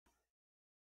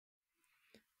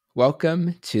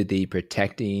Welcome to the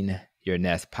Protecting Your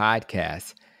Nest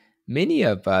podcast. Many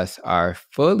of us are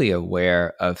fully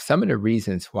aware of some of the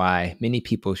reasons why many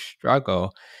people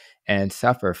struggle and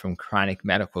suffer from chronic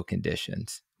medical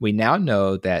conditions. We now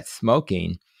know that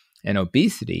smoking and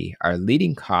obesity are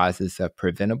leading causes of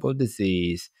preventable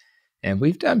disease, and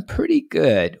we've done pretty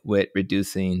good with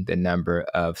reducing the number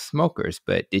of smokers.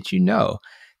 But did you know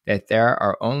that there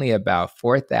are only about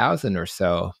 4,000 or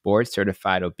so board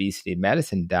certified obesity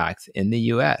medicine docs in the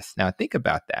US? Now, think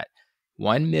about that.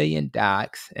 1 million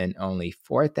docs and only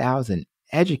 4,000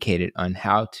 educated on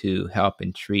how to help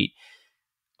and treat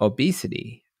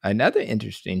obesity. Another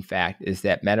interesting fact is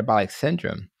that metabolic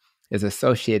syndrome is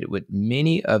associated with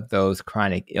many of those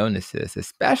chronic illnesses,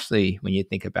 especially when you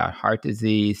think about heart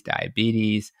disease,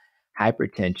 diabetes,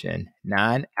 hypertension,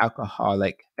 non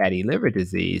alcoholic fatty liver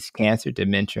disease, cancer,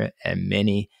 dementia, and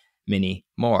many, many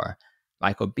more.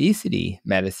 Like obesity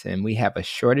medicine, we have a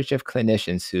shortage of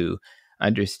clinicians who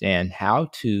understand how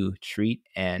to treat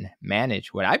and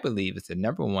manage what I believe is the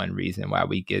number one reason why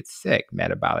we get sick,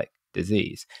 metabolic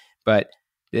disease. But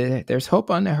there's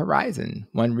hope on the horizon.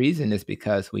 One reason is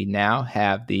because we now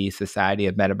have the Society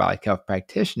of Metabolic Health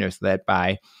Practitioners led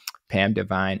by Pam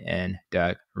Devine and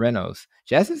Doug Reynolds.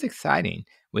 Just as exciting,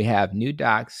 we have new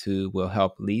docs who will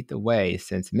help lead the way,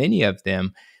 since many of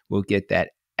them will get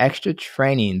that extra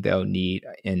training they'll need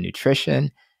in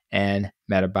nutrition and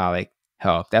metabolic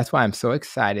health. That's why I'm so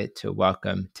excited to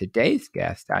welcome today's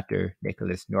guest, Dr.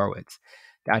 Nicholas Norwitz.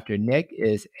 Dr. Nick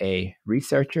is a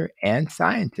researcher and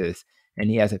scientist, and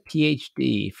he has a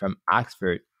PhD from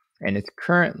Oxford and is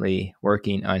currently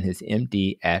working on his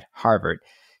MD at Harvard.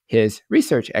 His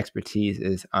research expertise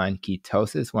is on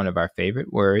ketosis, one of our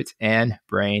favorite words, and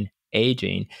brain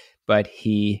aging, but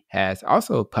he has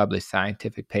also published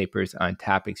scientific papers on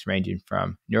topics ranging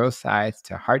from neuroscience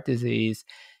to heart disease,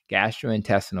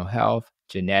 gastrointestinal health,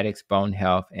 genetics, bone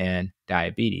health, and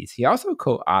diabetes. He also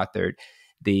co-authored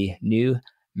the new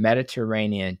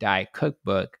Mediterranean Diet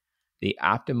Cookbook, the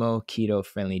optimal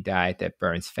keto-friendly diet that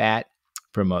burns fat,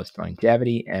 promotes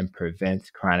longevity, and prevents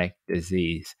chronic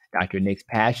disease. Dr. Nick's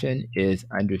passion is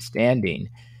understanding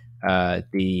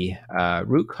the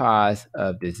root cause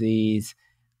of disease,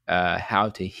 how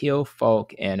to heal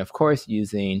folk, and of course,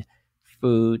 using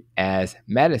food as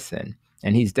medicine.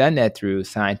 And he's done that through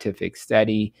scientific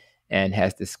study and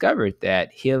has discovered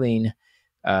that healing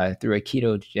through a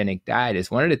ketogenic diet is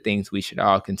one of the things we should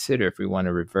all consider if we want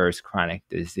to reverse chronic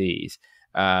disease.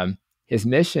 His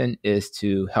mission is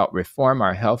to help reform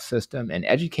our health system and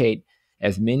educate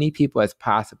as many people as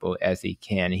possible as he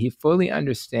can. And he fully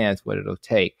understands what it'll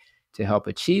take to help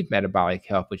achieve metabolic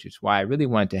health, which is why I really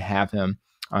wanted to have him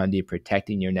on the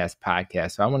Protecting Your Nest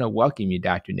podcast. So I want to welcome you,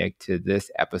 Dr. Nick, to this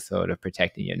episode of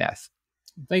Protecting Your Nest.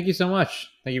 Thank you so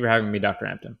much. Thank you for having me, Dr.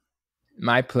 Hampton.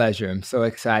 My pleasure. I'm so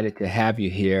excited to have you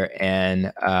here.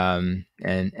 And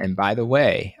by the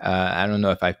way, I don't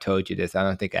know if I've told you this. I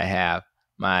don't think I have.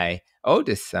 My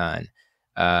oldest son,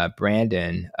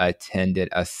 Brandon, attended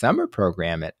a summer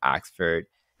program at Oxford.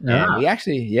 And we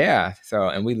actually, he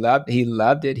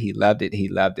loved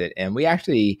it. And we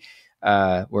actually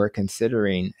were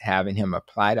considering having him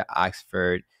apply to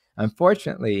Oxford.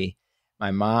 Unfortunately, my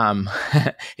mom,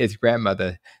 his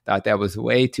grandmother, thought that was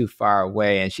way too far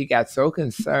away. And she got so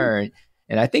concerned.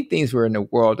 And I think things were in the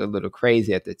world a little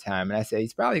crazy at the time. And I said,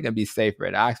 he's probably going to be safer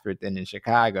at Oxford than in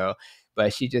Chicago.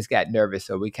 But she just got nervous.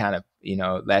 So we kind of,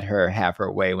 let her have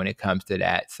her way when it comes to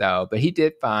that. So, but he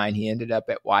did fine. He ended up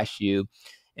at WashU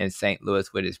in St.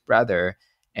 Louis with his brother.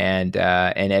 And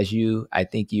I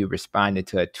think you responded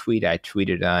to a tweet I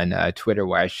tweeted on Twitter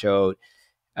where I showed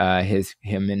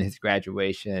him in his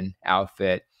graduation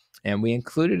outfit, and we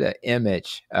included an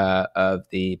image of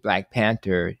the Black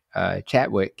Panther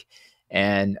Chadwick,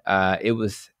 and it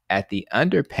was at the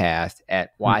underpass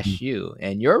at WashU.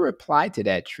 And your reply to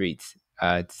that tweet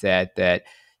said that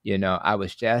I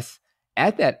was just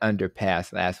at that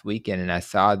underpass last weekend and I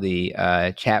saw the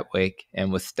Chadwick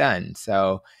and was stunned.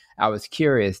 So I was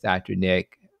curious, Dr.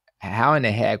 Nick, how in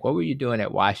the heck, what were you doing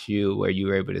at WashU where you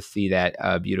were able to see that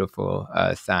beautiful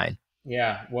sign?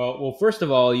 Yeah, well, first of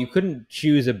all, you couldn't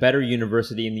choose a better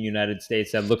university in the United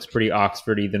States that looks pretty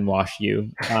Oxfordy than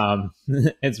WashU.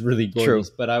 It's really gorgeous.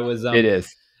 True. But It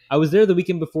is. I was there the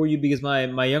weekend before you because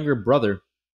my younger brother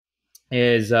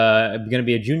is going to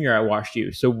be a junior at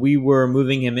WashU. So we were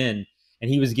moving him in, and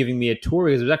he was giving me a tour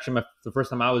because it was actually the first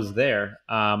time I was there.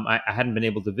 I hadn't been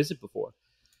able to visit before.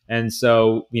 And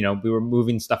so, we were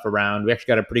moving stuff around. We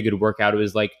actually got a pretty good workout. It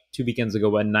was like 2 weekends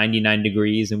ago at 99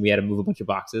 degrees, and we had to move a bunch of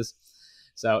boxes.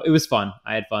 So it was fun.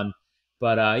 I had fun.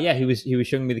 But he was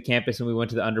showing me the campus, and we went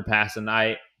to the underpass, and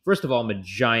I first of all, I'm a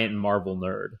giant Marvel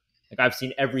nerd. Like I've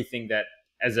seen everything that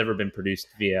has ever been produced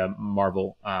via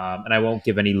Marvel, and I won't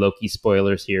give any Loki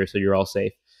spoilers here, so you're all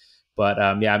safe. But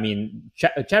yeah, I mean,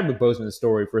 Chadwick Boseman's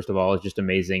story, first of all, is just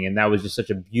amazing, and that was just such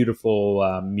a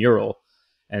beautiful mural.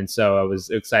 And so I was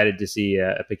excited to see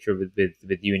a picture with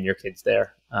you and your kids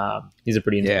there. He's a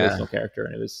pretty Yeah, inspirational character,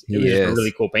 and it was he just a really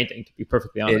is. cool painting, to be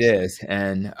perfectly It honest. is,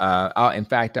 and in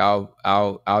fact,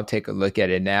 I'll take a look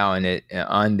at it now. And it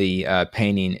on the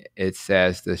painting, it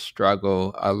says the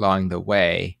struggle along the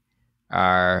way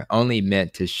are only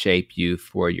meant to shape you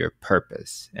for your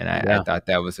purpose. And I Yeah, thought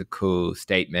that was a cool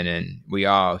statement. And we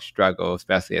all struggle,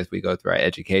 especially as we go through our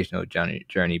educational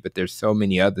journey. But there's so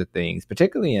many other things,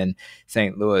 particularly in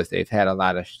St. Louis. They've had a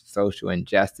lot of social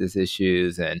injustice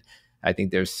issues, and I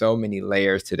think there's so many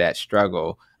layers to that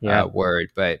struggle yeah, word.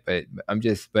 But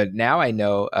now I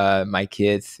know my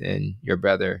kids and your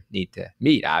brother need to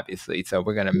meet, obviously. So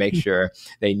we're gonna make sure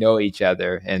they know each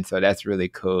other, and so that's really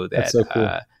cool that's that so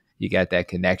cool. you got that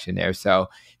connection there. So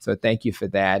thank you for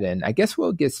that, and I guess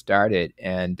we'll get started.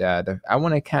 And I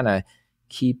want to kind of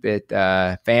keep it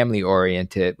family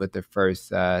oriented with the first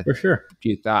For sure.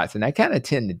 few thoughts, and I kind of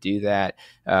tend to do that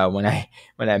when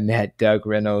I met Doug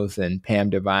Reynolds and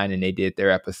Pam Devine, and they did their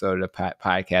episode of the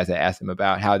podcast. I asked them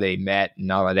about how they met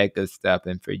and all of that good stuff.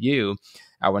 And for you,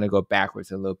 I want to go backwards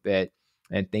a little bit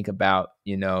and think about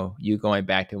you going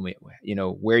back to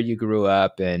where you grew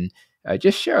up, and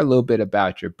just share a little bit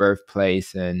about your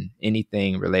birthplace and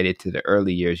anything related to the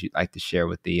early years you'd like to share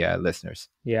with the listeners.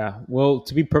 Yeah. Well,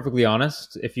 to be perfectly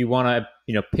honest, if you want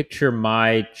to, picture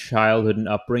my childhood and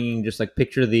upbringing, just like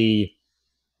picture the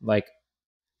like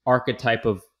archetype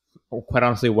of, quite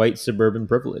honestly, white suburban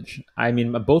privilege. I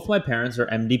mean, both my parents are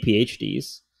MD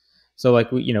PhDs. So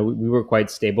like we were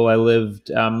quite stable. I lived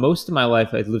most of my life.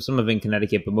 I lived some of it in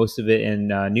Connecticut, but most of it in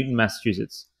Newton,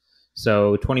 Massachusetts.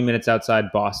 So 20 minutes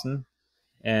outside Boston,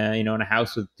 and in a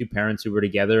house with two parents who were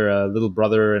together, a little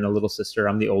brother and a little sister.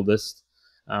 I'm the oldest.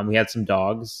 We had some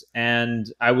dogs,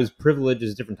 and I was privileged.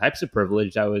 There's different types of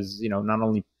privilege. I was, not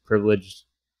only privileged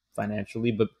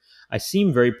financially, but I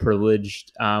seem very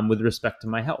privileged with respect to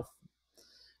my health,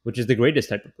 which is the greatest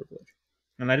type of privilege.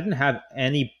 And I didn't have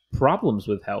any problems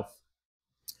with health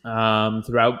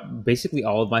throughout basically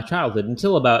all of my childhood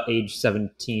until about age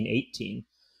 17, 18,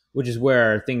 which is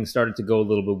where things started to go a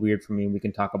little bit weird for me. And we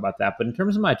can talk about that. But in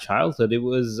terms of my childhood, it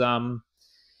was,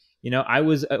 I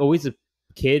was always a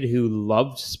kid who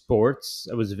loved sports.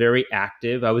 I was very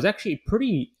active. I was actually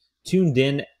pretty tuned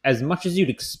in, as much as you'd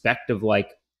expect of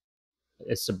like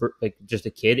just a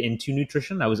kid, into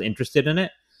nutrition. I was interested in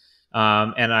it.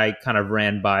 And I kind of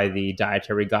ran by the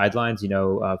dietary guidelines,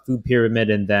 food pyramid,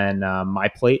 and then My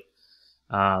Plate.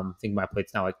 I think My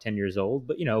Plate's now like 10 years old,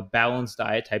 but balanced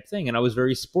diet type thing. And I was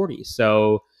very sporty.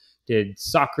 So did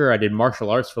soccer. I did martial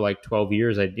arts for like 12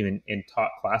 years. I even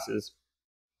taught classes.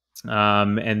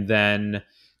 And then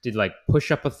did like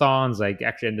push-up-a-thons. I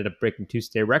actually ended up breaking 2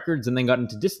 state records, and then got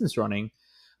into distance running,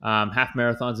 half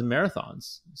marathons and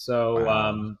marathons. So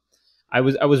Wow. I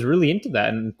was really into that,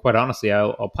 and quite honestly,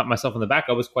 I'll pat myself on the back.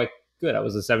 I was quite good. I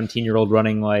was a 17-year-old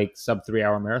running like sub 3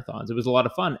 hour marathons. It was a lot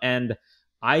of fun, and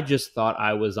I just thought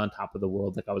I was on top of the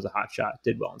world. Like I was a hot shot.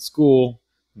 Did well in school,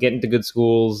 get into good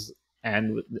schools,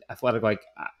 and athletic. Like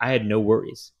I had no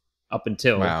worries up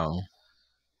until Wow.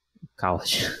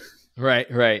 college.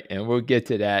 Right. And we'll get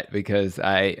to that because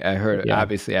I heard, Yeah,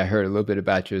 obviously, I heard a little bit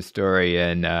about your story.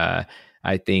 And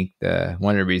I think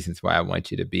one of the reasons why I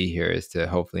want you to be here is to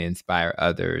hopefully inspire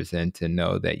others and to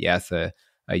know that, yes, a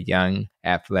young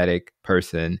athletic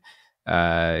person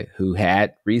who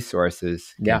had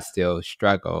resources can yeah, still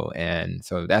struggle. And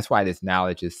so that's why this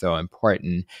knowledge is so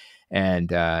important.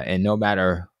 And no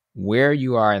matter where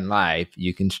you are in life,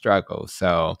 you can struggle.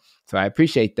 So I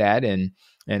appreciate that. And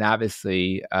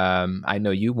obviously, I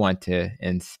know you want to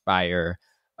inspire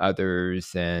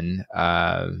others, and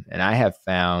I have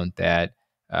found that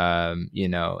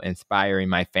inspiring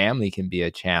my family can be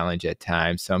a challenge at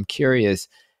times. So I'm curious,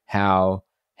 how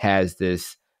has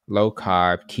this low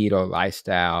carb keto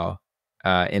lifestyle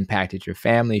impacted your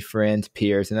family, friends,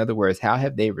 peers? In other words, how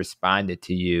have they responded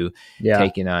to you yeah.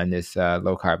 taking on this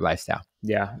low carb lifestyle?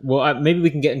 Yeah. Well, maybe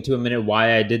we can get into a minute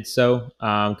why I did so,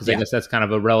 because I Yeah. guess that's kind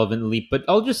of a relevant leap. But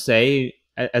I'll just say,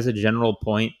 as a general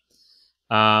point,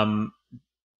 um,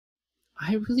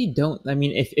 I really don't. I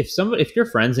mean, if your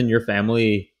friends and your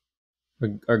family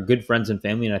are good friends and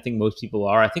family, and I think most people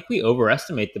are, I think we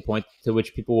overestimate the point to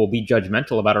which people will be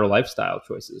judgmental about our lifestyle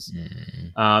choices.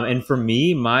 Mm, And for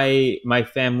me, my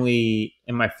family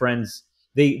and my friends,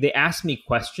 they ask me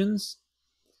questions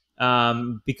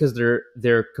because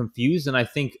they're confused, and I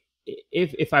think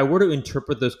if I were to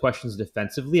interpret those questions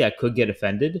defensively, I could get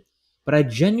offended. But I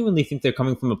genuinely think they're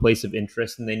coming from a place of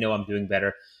interest, and they know I'm doing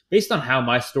better. Based on how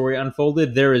my story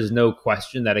unfolded, there is no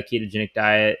question that a ketogenic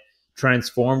diet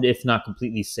transformed, if not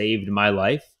completely saved, my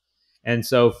life. And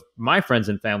so my friends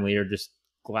and family are just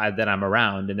glad that I'm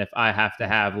around. And if I have to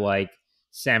have like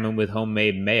salmon with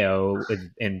homemade mayo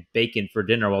and bacon for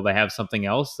dinner while they have something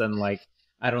else, then like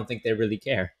I don't think they really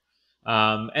care.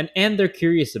 And they're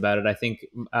curious about it. I think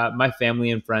my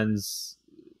family and friends,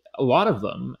 a lot of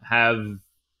them have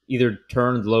either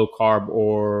turned low carb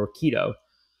or keto,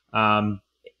 um,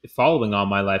 following all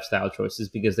my lifestyle choices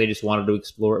because they just wanted to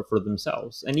explore it for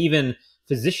themselves. And even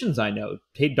physicians I know,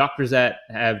 doctors that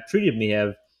have treated me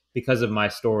have, because of my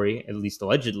story, at least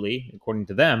allegedly, according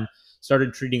to them,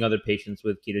 started treating other patients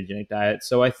with ketogenic diet.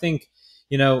 So I think,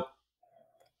 you know,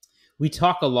 we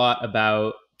talk a lot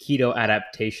about keto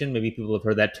adaptation. Maybe people have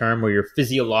heard that term where you're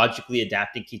physiologically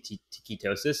adapting to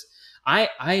ketosis.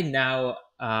 I now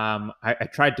I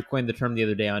tried to coin the term the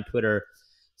other day on Twitter,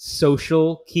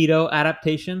 social keto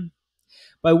adaptation,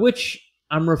 by which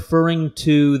I'm referring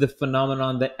to the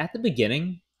phenomenon that at the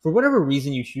beginning, for whatever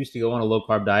reason you choose to go on a low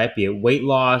carb diet, be it weight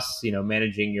loss,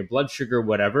 managing your blood sugar,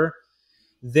 whatever,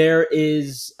 there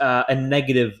is a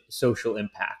negative social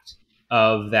impact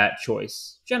of that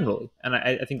choice generally. And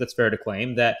I think that's fair to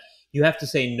claim that you have to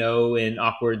say no in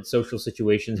awkward social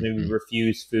situations, maybe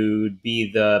refuse food,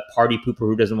 be the party pooper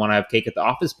who doesn't want to have cake at the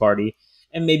office party,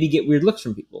 and maybe get weird looks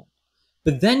from people.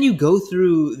 But then you go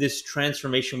through this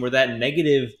transformation where that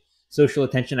negative social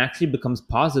attention actually becomes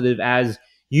positive as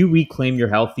you reclaim your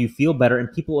health, you feel better, and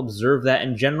people observe that.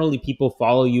 And generally, people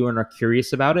follow you and are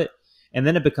curious about it. And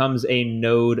then it becomes a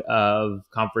node of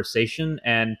conversation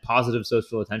and positive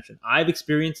social attention. I've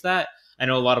experienced that. I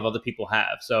know a lot of other people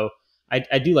have. So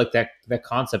I do like that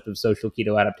concept of social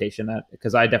keto adaptation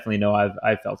because I definitely know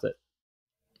I've felt it.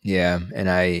 Yeah, and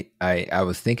I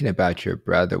was thinking about your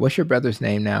brother. What's your brother's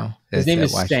name now? His name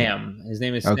is Sam. His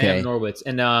name is Sam Norwitz,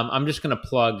 and I'm just gonna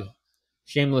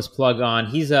shameless plug on.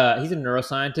 He's a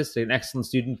neuroscientist, an excellent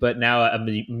student, but now a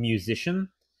musician.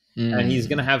 And he's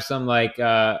gonna have some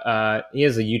he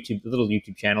has a little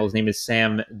YouTube channel. His name is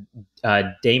Sam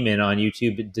Daman on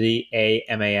YouTube,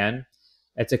 Daman.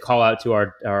 It's a call out to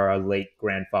our late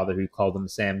grandfather who called him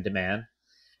Sam Daman.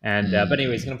 And but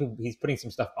anyway, he's putting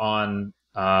some stuff on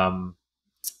iTunes.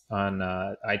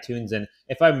 And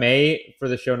if I may, for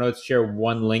the show notes, share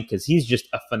one link because he's just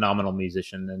a phenomenal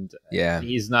musician, and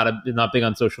he's not big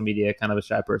on social media, kind of a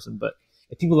shy person. But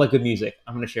if people like good music,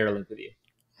 I'm going to share a link with you.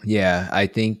 Yeah, I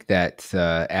think that's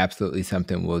absolutely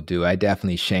something we'll do. I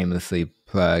definitely shamelessly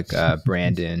plug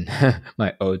Brandon,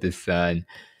 my oldest son,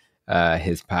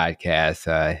 his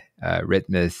podcast,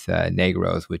 Ritmus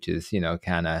Negros, which is,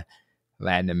 kind of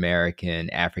Latin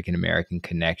American, African American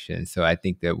connection. So I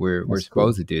think that we're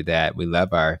supposed to do that. We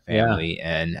love our family.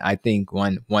 Yeah. And I think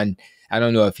one, I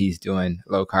don't know if he's doing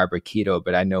low carb or keto,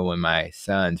 but I know when my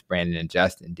sons, Brandon and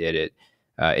Justin, did it,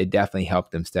 it definitely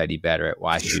helped them study better at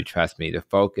WashU. Trust me, the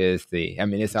focus,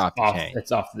 it's off the chain.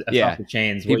 It's off the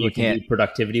chains. People what you can do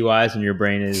productivity wise, and your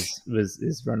brain is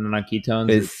running on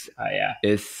ketones.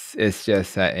 It's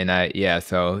just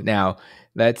So now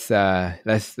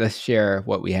let's share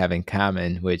what we have in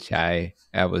common, which I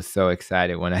was so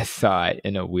excited when I saw it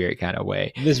in a weird kind of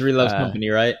way. Misery loves company,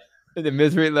 right? The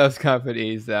misery loves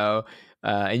company. So.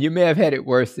 And you may have had it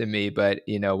worse than me, but,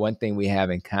 one thing we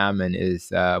have in common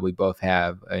is we both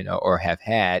have, or have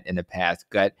had in the past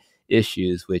gut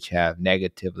issues, which have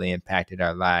negatively impacted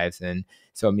our lives. And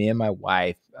so me and my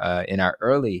wife, in our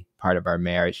early part of our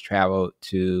marriage, traveled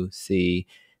to see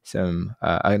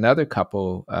another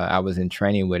couple I was in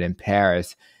training with in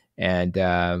Paris. And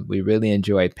we really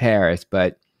enjoyed Paris,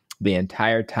 but the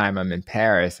entire time I'm in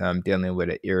Paris, I'm dealing with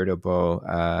an irritable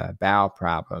bowel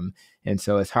problem. And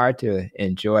so it's hard to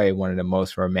enjoy one of the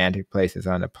most romantic places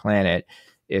on the planet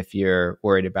if you're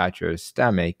worried about your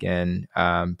stomach. And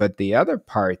but the other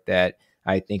part that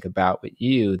I think about with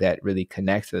you that really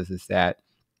connects us is that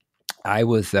I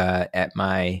was at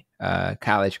my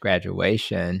college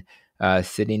graduation,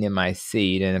 sitting in my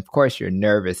seat. And of course, you're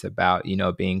nervous about,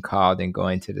 being called and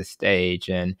going to the stage.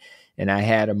 And I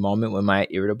had a moment when my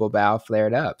irritable bowel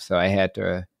flared up. So I had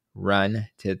to run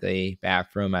to the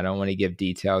bathroom. I don't want to give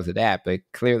details of that, but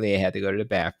clearly I had to go to the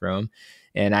bathroom.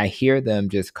 And I hear them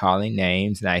just calling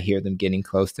names, and I hear them getting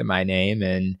close to my name,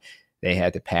 and they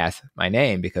had to pass my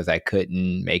name because I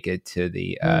couldn't make it to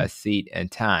the seat in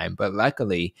time. But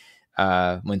luckily,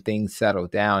 when things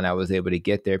settled down, I was able to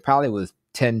get there. Probably was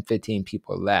 10, 15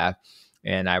 people left.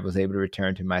 and I was able to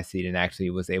return to my seat and actually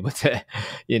was able to,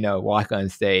 walk on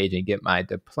stage and get my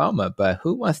diploma. But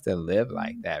who wants to live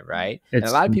like that, right? And a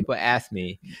It's lot of people ask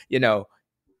me, you know,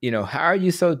 how are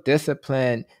you so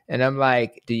disciplined? And I'm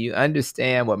like, do you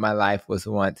understand what my life was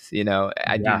once?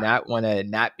 I do yeah. not want to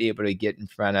not be able to get in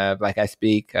front of, like I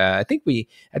speak, I think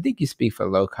you speak for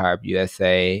Low Carb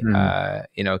USA,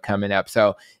 Mm. coming up.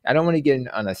 So I don't want to get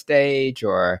on a stage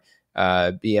or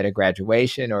be at a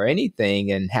graduation or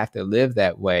anything and have to live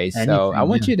that way. So I Anything,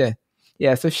 want yeah. you to,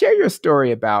 yeah, so share your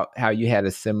story about how you had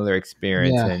a similar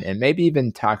experience, Yeah. and maybe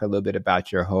even talk a little bit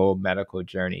about your whole medical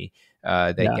journey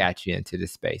that Yeah. got you into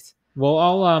this space. Well,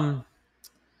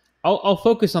 I'll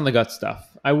focus on the gut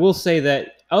stuff. I will say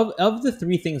that of the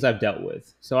three things I've dealt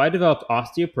with, so I developed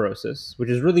osteoporosis, which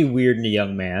is really weird in a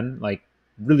young man, like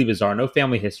really bizarre, no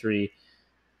family history.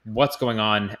 What's going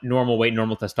on? Normal weight,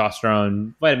 normal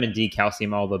testosterone, vitamin D,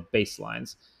 calcium, all the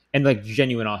baselines, and like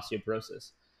genuine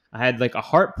osteoporosis. I had like a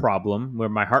heart problem where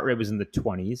my heart rate was in the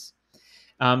 20s.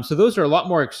 So those are a lot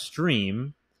more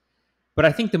extreme. But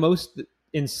I think the most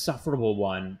insufferable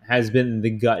one has been the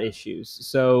gut issues.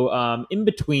 So, in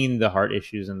between the heart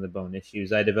issues and the bone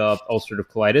issues, I developed ulcerative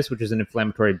colitis, which is an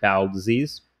inflammatory bowel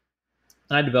disease.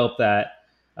 And I developed that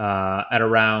at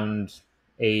around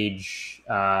age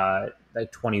like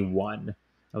 21.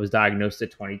 I was diagnosed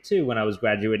at 22 when I was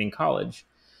graduating college,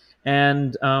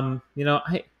 and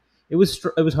it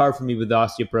was hard for me with the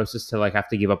osteoporosis to like have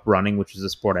to give up running, which is a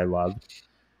sport I loved.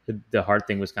 The hard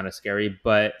thing was kind of scary,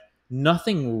 but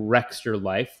nothing wrecks your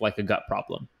life like a gut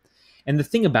problem. And the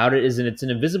thing about it is that it's an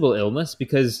invisible illness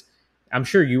because I'm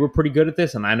sure you were pretty good at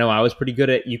this, and I know I was pretty good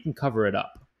at it. You can cover it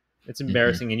up. It's Hmm.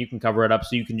 embarrassing, and you can cover it up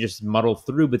so you can just muddle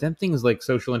through. But then things like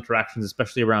social interactions,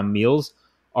 especially around meals,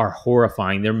 are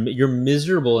horrifying. You're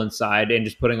miserable inside and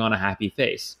just putting on a happy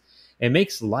face. It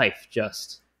makes life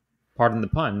just, pardon the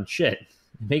pun, shit.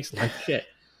 It makes life shit.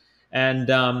 And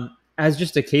as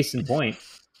just a case in point,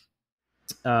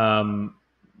 um,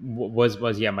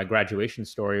 was yeah my graduation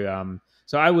story.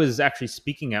 So I was actually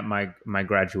speaking at my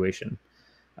graduation.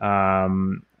 It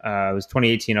was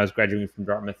 2018. I was graduating from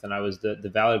Dartmouth, and I was the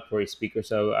valedictory speaker.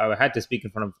 So I had to speak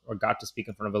in front of, or got to speak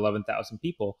in front of 11,000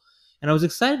 people, and I was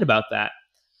excited about that.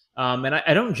 And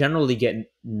I don't generally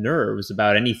get nerves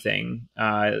about anything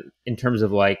in terms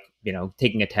of like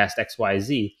taking a test X Y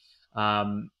Z,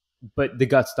 but the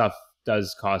gut stuff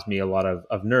does cause me a lot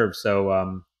of nerves.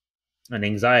 So and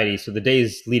anxiety. So the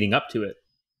days leading up to it,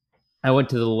 I went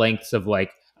to the lengths of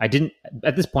like, I didn't,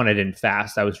 at this point, I didn't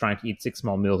fast. I was trying to eat 6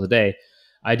 small meals a day.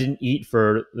 I didn't eat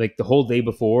for like the whole day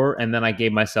before. And then I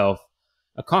gave myself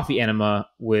a coffee enema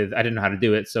with, I didn't know how to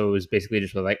do it. So it was basically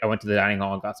just like, I went to the dining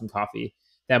hall and got some coffee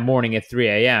that morning at 3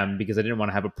 a.m. because I didn't want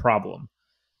to have a problem.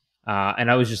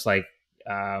 And I was just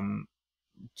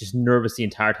nervous the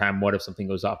entire time. What if something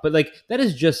goes off? But like, that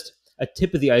is just a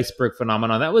tip of the iceberg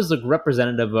phenomenon. That was like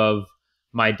representative of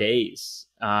my days.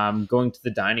 Going to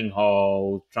the dining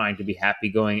hall, trying to be happy,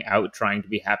 going out, trying to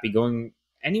be happy, going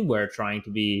anywhere, trying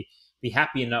to be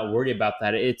happy and not worry about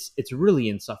that. It's really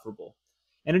insufferable.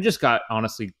 And it just got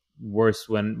honestly worse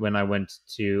when I went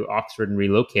to Oxford and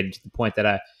relocated to the point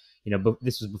that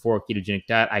this was before a ketogenic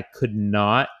diet. I could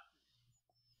not.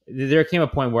 There came a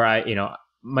point where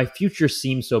my future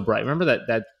seemed so bright. Remember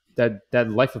that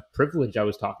life of privilege I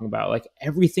was talking about? Like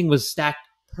everything was stacked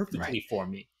Right. perfectly for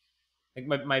me.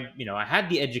 Like my I had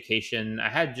the education, I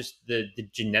had just the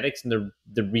genetics and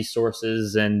the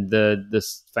resources and the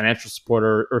financial support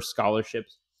or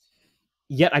scholarships.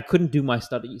 Yet I couldn't do my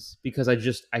studies because I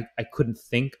couldn't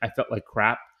think. I felt like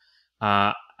crap.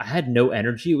 I had no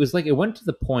energy. It was like it went to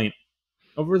the point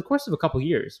over the course of a couple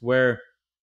years where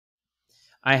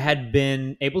I had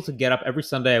been able to get up every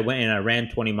Sunday. I went and I ran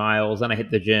 20 miles and I hit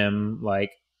the gym.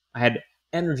 Like I had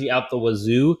energy out the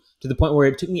wazoo to the point where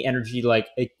it took me energy, like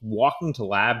walking to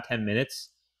lab 10 minutes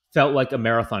felt like a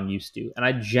marathon used to. And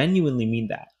I genuinely mean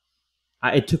that.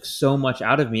 It took so much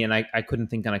out of me and I couldn't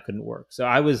think and I couldn't work. So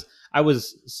I was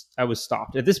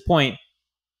stopped. At this point,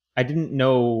 I didn't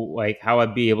know like how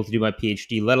I'd be able to do my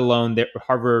PhD, let alone that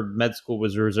Harvard Med School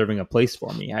was reserving a place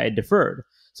for me. I had deferred.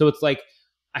 So it's like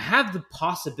I have the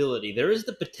possibility, there is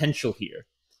the potential here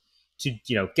to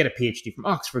get a PhD from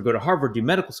Oxford, go to Harvard, do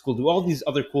medical school, do all these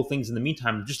other cool things in the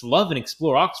meantime, just love and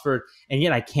explore Oxford, and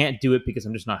yet I can't do it because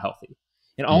I'm just not healthy.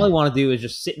 And all I Mm. want to do is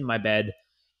just sit in my bed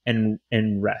and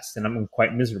rest, and I'm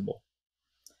quite miserable.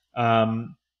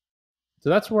 Um, so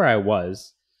that's where I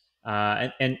was.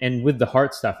 And with the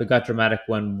heart stuff, it got dramatic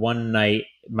when one night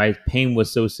my pain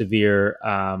was so severe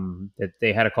that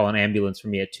they had to call an ambulance for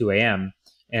me at 2 a.m.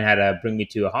 and had to bring me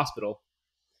to a hospital.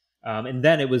 And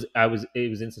then it was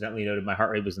incidentally noted my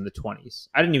heart rate was in the 20s.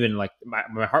 I didn't even like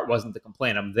my heart wasn't the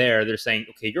complaint. I'm there. They're saying,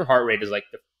 okay, your heart rate is like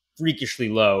freakishly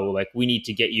low. Like we need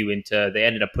to get you into. They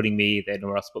ended up putting me. They had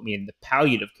nowhere else to put me in the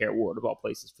palliative care ward of all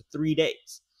places for 3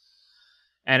 days.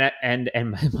 And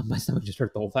my stomach just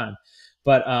hurt the whole time.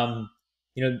 But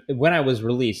when I was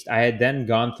released, I had then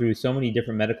gone through so many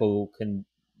different medical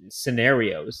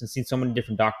scenarios and seen so many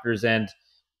different doctors, and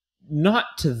not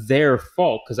to their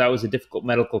fault because I was a difficult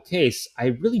medical case,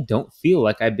 I really don't feel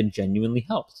like I've been genuinely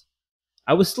helped.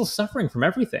 I was still suffering from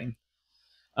everything.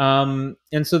 And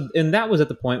that was at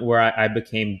the point where I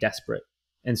became desperate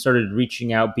and started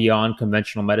reaching out beyond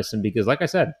conventional medicine because, like I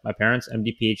said, my parents,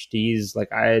 MD, PhDs,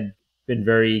 like I had been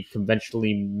very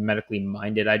conventionally medically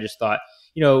minded. I just thought,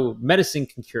 medicine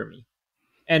can cure me.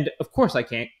 And of course I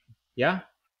can't. Yeah.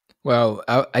 Well,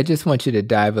 I just want you to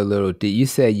dive a little. Did you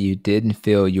say you didn't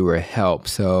feel you were helped?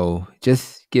 So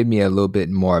just give me a little bit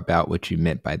more about what you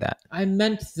meant by that. I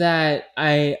meant that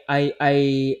I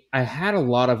had a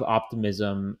lot of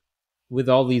optimism with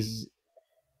all these,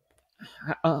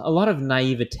 a lot of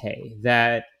naivete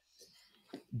that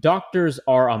doctors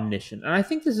are omniscient. And I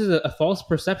think this is a false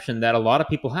perception that a lot of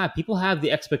people have. People have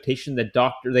the expectation that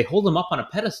they hold them up on a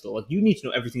pedestal. Like, you need to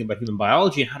know everything about human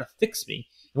biology and how to fix me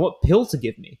and what pill to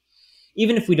give me.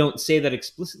 Even if we don't say that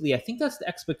explicitly, I think that's the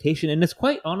expectation. And it's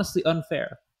quite honestly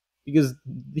unfair because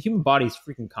the human body is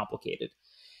freaking complicated.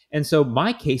 And so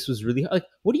my case was really like,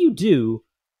 what do you do?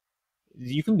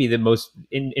 You can be the most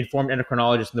informed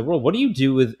endocrinologist in the world. What do you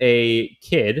do with a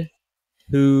kid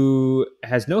who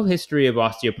has no history of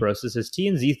osteoporosis, has T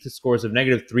and Z scores of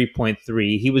negative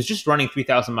 3.3? He was just running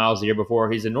 3,000 miles a year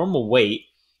before. He's a normal weight,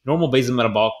 normal basal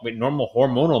metabolic weight, normal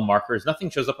hormonal markers. Nothing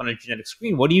shows up on a genetic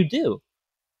screen. What do you do?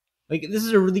 Like, this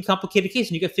is a really complicated case,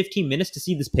 and you got 15 minutes to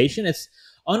see this patient. It's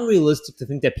unrealistic to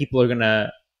think that people are going to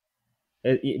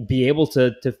be able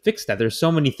to fix that. There's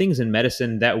so many things in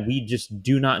medicine that we just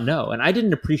do not know. And I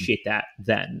didn't appreciate that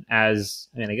then I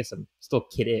guess I'm still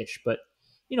kiddish, but,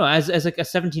 as like a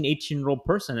 17, 18-year-old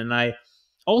person. And I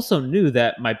also knew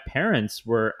that my parents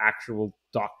were actual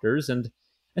doctors. And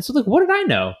so, like, what did I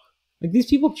know? Like, these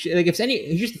people, like, here's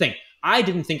the thing. I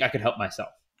didn't think I could help myself.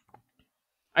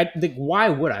 I think, why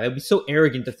would I? I'd be so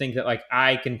arrogant to think that, like,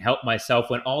 I can help myself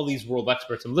when all these world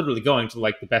experts, I'm literally going to,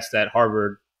 like, the best at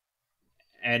Harvard,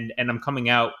 and I'm coming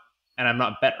out and I'm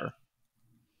not better.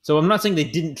 So I'm not saying they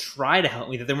didn't try to help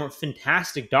me, that they weren't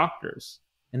fantastic doctors.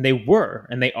 And they were,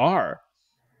 and they are.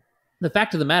 The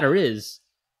fact of the matter is,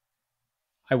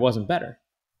 I wasn't better.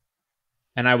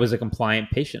 And I was a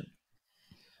compliant patient.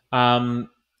 And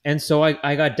so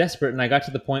I got desperate, and I got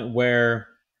to the point where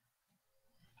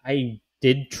I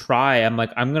did try. I'm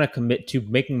like, I'm going to commit to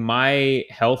making my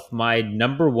health my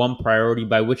number one priority,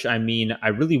 by which I mean I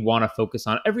really want to focus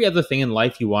on every other thing in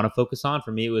life you want to focus on.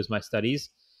 For me, it was my studies.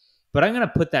 But I'm going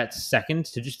to put that second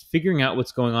to just figuring out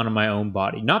what's going on in my own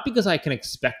body. Not because I can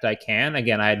expect I can.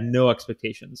 Again, I had no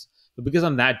expectations. But because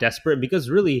I'm that desperate, and because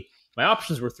really my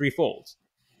options were threefold.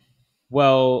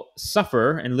 Well,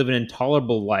 suffer and live an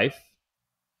intolerable life.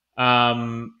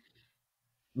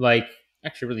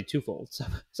 Actually, really twofold.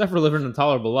 Suffer, live an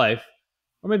intolerable life,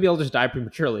 or maybe I'll just die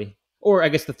prematurely. Or I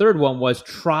guess the third one was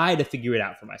try to figure it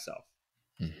out for myself.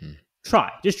 Mm-hmm.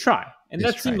 Just try. And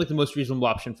that seemed like the most reasonable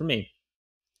option for me.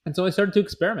 And so I started to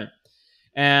experiment.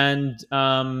 And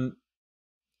I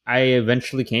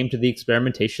eventually came to the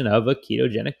experimentation of a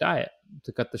ketogenic diet,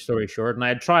 to cut the story short. And I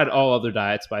had tried all other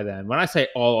diets by then. When I say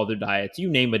all other diets, you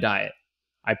name a diet,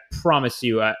 I promise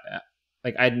you,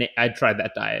 I'd tried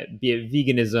that diet, be it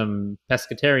veganism,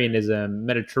 pescatarianism,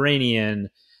 Mediterranean,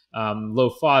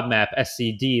 low FODMAP,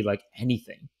 SCD, like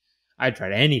anything. I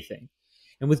tried anything.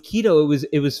 And with keto,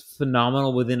 it was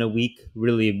phenomenal. Within a week,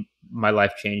 really, my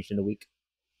life changed in a week.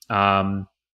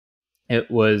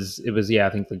 It was I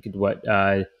think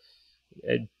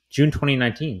June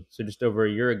 2019, so just over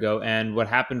a year ago. And what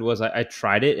happened was I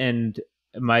tried it, and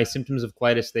my symptoms of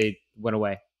colitis, they went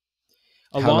away.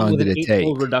 Along with an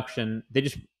 8-fold reduction, they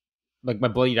just, like my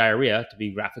bloody diarrhea, to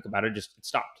be graphic about it, just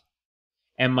stopped.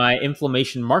 And my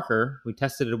inflammation marker, we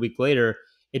tested it a week later,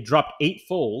 it dropped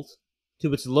 8-fold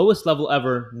to its lowest level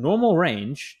ever, normal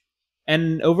range.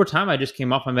 And over time, I just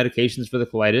came off my medications for the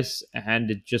colitis, and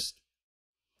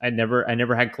I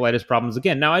never had colitis problems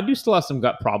again. Now, I do still have some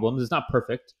gut problems. It's not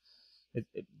perfect.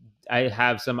 I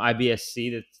have some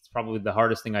IBS-C. That's probably the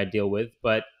hardest thing I deal with.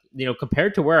 But,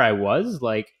 compared to where I was,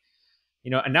 like,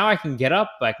 and now I can get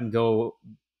up, I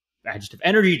just have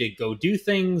energy to go do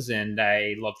things, and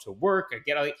I love to work.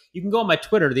 You can go on my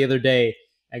Twitter the other day.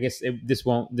 I guess this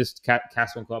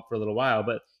cast won't go up for a little while,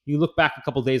 but you look back a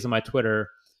couple days on my Twitter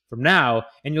from now,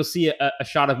 and you'll see a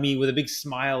shot of me with a big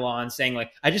smile on saying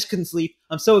like, I just couldn't sleep.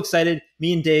 I'm so excited.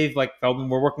 Me and Dave, like Feldman,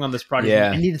 we're working on this project.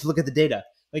 Yeah. I needed to look at the data.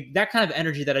 Like that kind of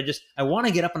energy that I want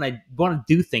to get up and I want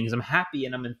to do things. I'm happy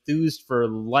and I'm enthused for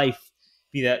life,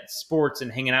 be that sports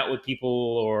and hanging out with people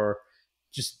or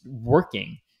just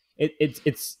working.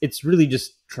 It's really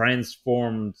just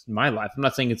transformed my life. I'm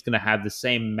not saying it's going to have the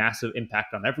same massive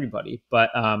impact on everybody, but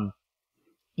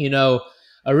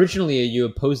originally you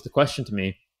had posed the question to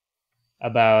me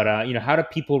about how do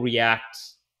people react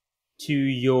to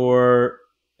your,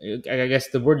 I guess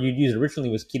the word you used originally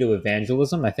was keto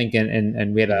evangelism, I think,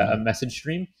 and we had a message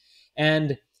stream,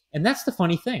 and that's the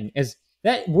funny thing is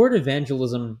that word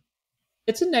evangelism,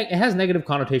 it has negative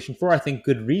connotation for, I think,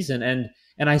 good reason, and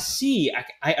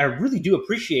I really do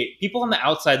appreciate people on the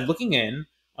outside looking in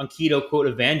on keto quote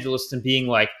evangelists and being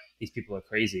like, these people are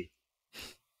crazy.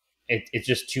 It's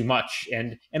just too much,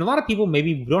 and a lot of people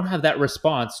maybe don't have that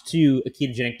response to a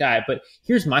ketogenic diet. But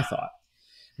here's my thought.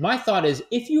 My thought is,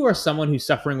 if you are someone who's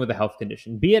suffering with a health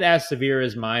condition, be it as severe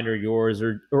as mine or yours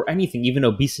or anything, even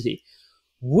obesity,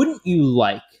 wouldn't you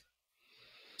like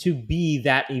to be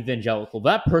that evangelical,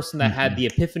 that person that had the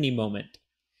epiphany moment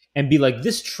and be like,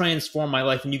 this transformed my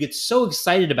life, and you get so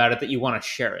excited about it that you want to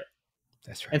share it?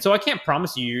 That's right. And so I can't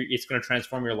promise you it's going to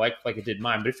transform your life like it did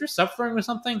mine, but if you're suffering with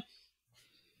something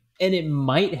and it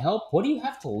might help, what do you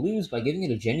have to lose by giving it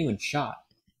a genuine shot?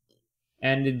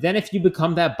 And then if you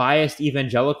become that biased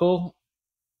evangelical,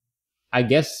 I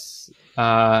guess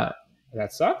that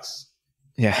sucks.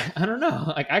 Yeah. I don't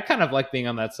know. Like, I kind of like being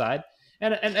on that side.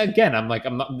 And again, I'm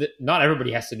not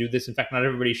everybody has to do this. In fact, not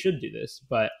everybody should do this.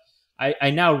 But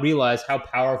I now realize how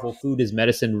powerful food as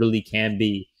medicine really can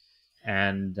be.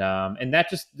 And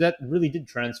that really did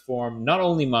transform not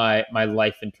only my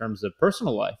life in terms of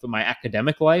personal life, but my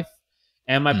academic life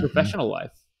and my professional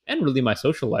life, and really my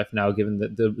social life now, given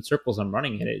the circles I'm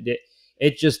running in.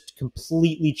 It just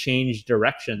completely changed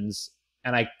directions,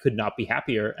 and I could not be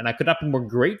happier, and I could not be more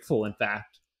grateful, in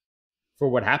fact, for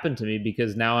what happened to me,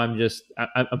 because now I'm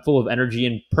full of energy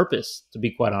and purpose, to be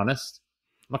quite honest.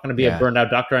 I'm not going to be a burned out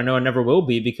doctor. I know I never will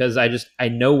be, because I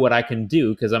know what I can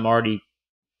do, because I'm already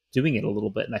doing it a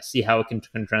little bit, and I see how it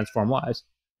can transform lives.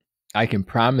 I can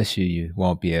promise you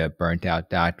won't be a burnt out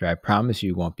doctor. I promise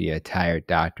you won't be a tired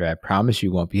doctor. I promise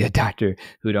you won't be a doctor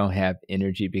who don't have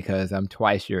energy, because I'm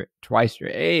twice your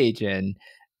age, and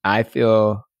I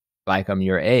feel like I'm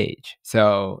your age.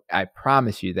 So I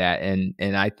promise you that.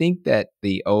 And I think that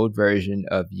the old version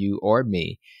of you or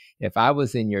me, if I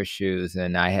was in your shoes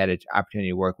and I had an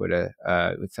opportunity to work with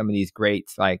with some of these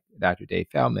greats like Dr. Dave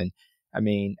Feldman, I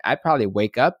mean, I'd probably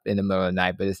wake up in the middle of the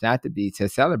night, but it's not to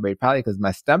celebrate, probably because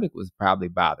my stomach was probably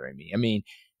bothering me. I mean,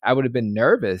 I would have been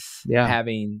nervous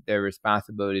having the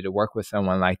responsibility to work with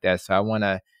someone like that.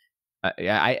 So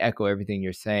I echo everything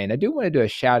you're saying. I do want to do a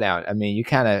shout out. I mean, you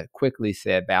kind of quickly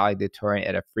said valedictorian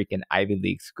at a freaking Ivy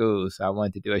League school. So I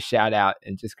wanted to do a shout out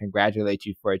and just congratulate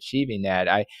you for achieving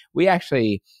that. We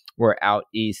actually were out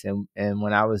east, and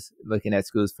when I was looking at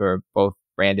schools for both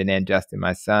Brandon and Justin,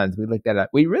 my sons, we looked at it.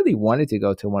 We really wanted to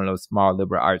go to one of those small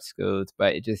liberal arts schools,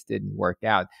 but it just didn't work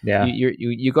out. Yeah.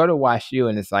 You go to WashU,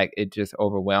 and it's like it just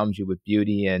overwhelms you with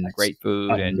beauty and great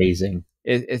food. Amazing.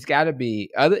 And it's got to be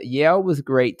Yale was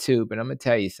great too, but I'm gonna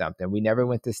tell you something. We never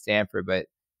went to Stanford, but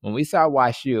when we saw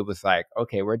WashU, it was like,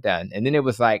 okay, we're done. And then it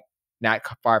was like not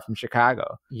far from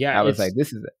Chicago. Yeah, I was like,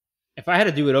 this is it. If I had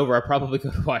to do it over, I'd probably go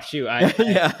to WashU.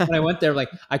 When I went there, like,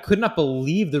 I could not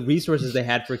believe the resources they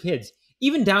had for kids,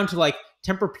 even down to like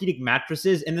Tempur-Pedic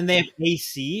mattresses, and then they have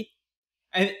AC.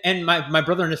 And my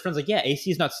brother and his friends like, yeah,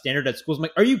 AC is not standard at schools. I'm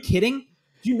like, are you kidding?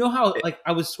 Do you know how like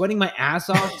I was sweating my ass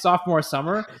off sophomore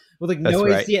summer with like no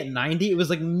AC at 90? It was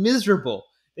like miserable.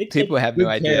 People have no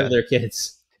idea care of their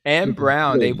kids. And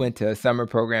Brown, they went to a summer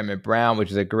program at Brown,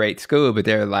 which is a great school, but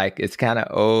they're like, it's kind of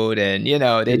old, and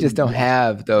they just don't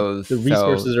have those. The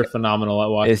resources are phenomenal at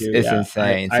WashU. It's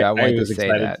insane. So I wanted to say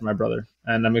that for my brother,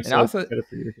 and I'm excited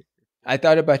for you. I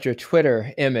thought about your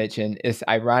Twitter image, and it's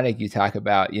ironic you talk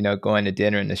about, going to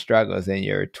dinner and the struggles, and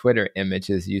your Twitter image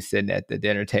is you sitting at the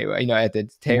dinner table, at the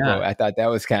table. Yeah. I thought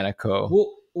that was kind of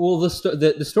cool. Well,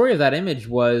 the story of that image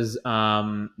was,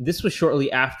 this was shortly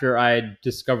after I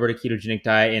discovered a ketogenic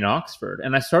diet in Oxford,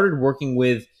 and I started working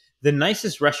with the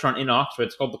nicest restaurant in Oxford.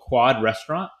 It's called the Quad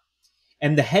Restaurant,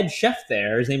 and the head chef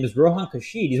there, his name is Rohan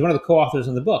Kashid. He's one of the co-authors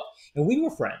in the book, and we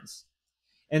were friends.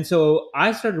 And so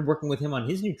I started working with him on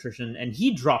his nutrition, and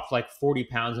he dropped like 40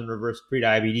 pounds in reverse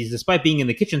prediabetes, despite being in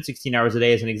the kitchen 16 hours a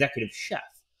day as an executive chef.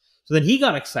 So then he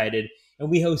got excited, and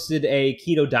we hosted a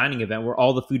keto dining event where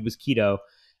all the food was keto,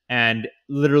 and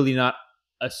literally not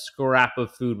a scrap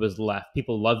of food was left.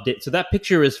 People loved it. So that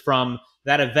picture is from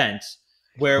that event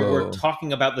where we're Cool.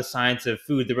 talking about the science of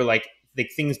food. There were like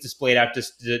things displayed out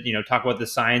just to, talk about the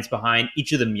science behind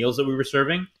each of the meals that we were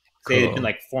serving. They had been Cool.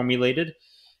 like formulated.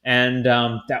 And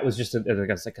that was just, I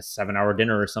guess, like a 7-hour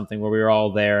dinner or something where we were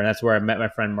all there. And that's where I met my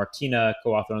friend Martina,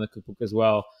 co-author on the cookbook as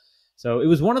well. So it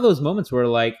was one of those moments where,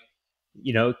 like,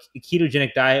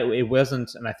 ketogenic diet, it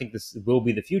wasn't, and I think this will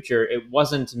be the future, it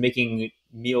wasn't making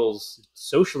meals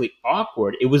socially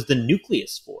awkward. It was the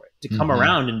nucleus for it to come Hmm.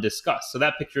 around and discuss. So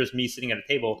that picture is me sitting at a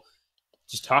table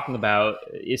just talking about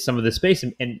some of the space,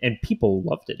 and people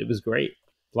loved it. It was great.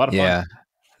 A lot of fun. Yeah.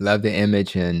 Love the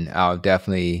image, and I'll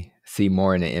definitely see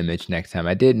more in the image next time.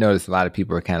 I did notice a lot of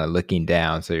people are kind of looking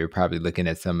down, so you're probably looking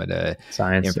at some of the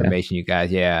Science, yeah. information you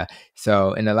guys. Yeah.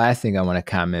 So, and the last thing I want to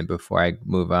comment before I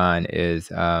move on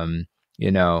is, I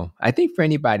think for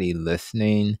anybody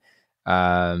listening,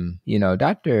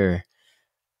 Doctor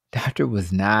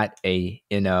was not a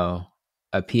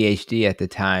PhD at the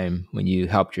time when you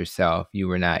helped yourself. You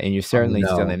were not, and you're Oh, certainly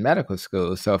still no. in medical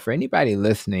school. So for anybody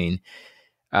listening,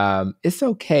 it's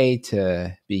okay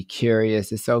to be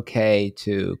curious. It's okay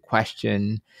to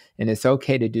question, and it's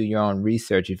okay to do your own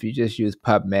research. If you just use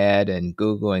PubMed and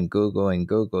Google and Google and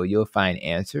Google, you'll find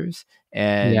answers.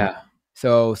 And Yeah.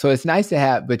 so it's nice to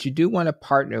have, but you do want to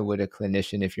partner with a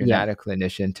clinician if you're Yeah. not a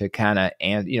clinician to kind of,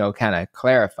 and kind of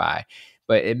clarify.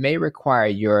 But it may require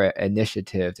your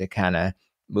initiative to kind of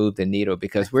move the needle, I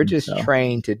because we're think just so.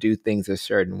 trained to do things a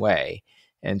certain way.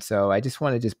 And so I just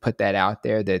want to just put that out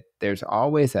there, that there's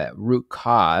always a root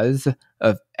cause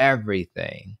of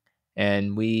everything.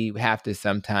 And we have to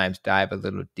sometimes dive a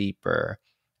little deeper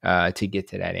to get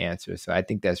to that answer. So I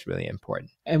think that's really important.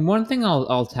 And one thing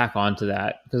I'll tack on to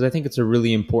that, because I think it's a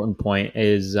really important point,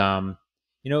 is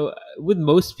with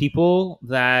most people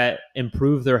that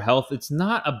improve their health, it's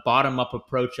not a bottom up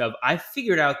approach of, I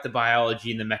figured out the biology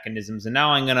and the mechanisms, and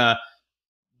now I'm gonna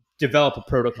develop a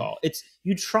protocol. It's,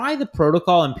 you try the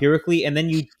protocol empirically, and then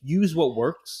you use what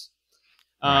works.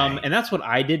 Right. And that's what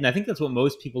I did, and I think that's what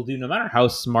most people do, no matter how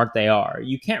smart they are.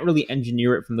 You can't really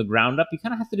engineer it from the ground up. You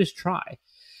kind of have to just try.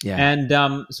 Yeah.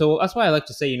 And so that's why I like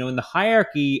to say, in the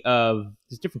hierarchy of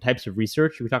these different types of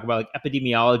research, we talk about like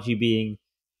epidemiology being,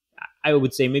 I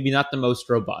would say, maybe not the most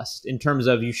robust in terms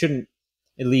of, you shouldn't,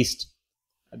 at least,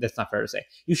 that's not fair to say,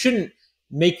 you shouldn't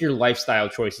make your lifestyle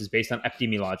choices based on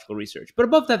epidemiological research. But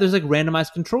above that, there's like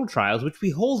randomized controlled trials, which we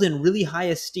hold in really high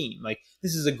esteem. Like,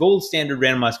 this is a gold standard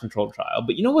randomized controlled trial.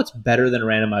 But you know what's better than a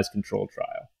randomized controlled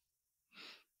trial?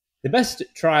 The best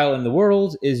trial in the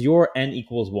world is your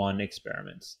N=1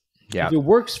 experiments. If Yeah. it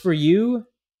works for you,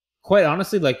 quite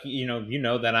honestly, like,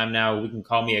 that I'm now, we can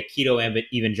call me a keto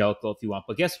evangelical if you want.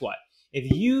 But guess what? If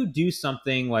you do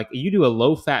something like, you do a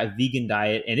low fat vegan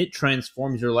diet and it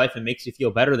transforms your life and makes you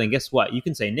feel better, then guess what? You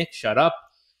can say, Nick, shut up.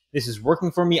 This is working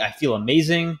for me. I feel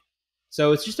amazing.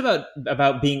 So it's just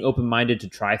about being open minded to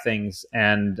try things,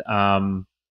 and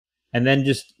then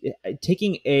just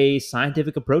taking a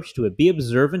scientific approach to it. Be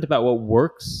observant about what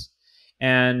works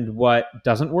and what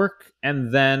doesn't work,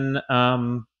 and then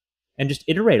and just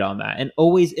iterate on that, and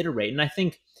always iterate. And I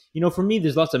think, for me,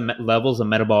 there's lots of levels of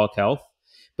metabolic health,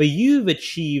 but you've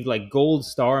achieved like gold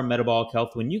star metabolic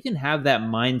health when you can have that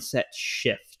mindset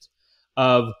shift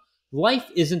of, life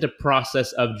isn't a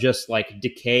process of just like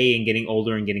decay and getting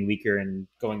older and getting weaker and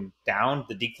going down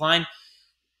the decline.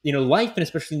 Life, and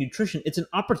especially nutrition, it's an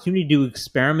opportunity to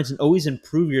experiment and always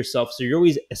improve yourself. So you're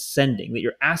always ascending, that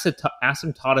you're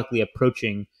asymptotically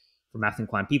approaching, for math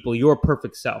inclined people, your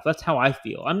perfect self. That's how I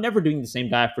feel. I'm never doing the same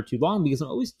diet for too long, because I'm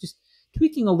always just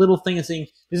tweaking a little thing and saying,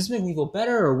 does this make me feel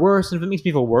better or worse? And if it makes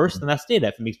me feel worse, then that's data.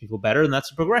 If it makes me feel better, then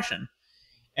that's a progression.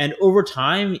 And over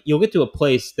time, you'll get to a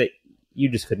place that you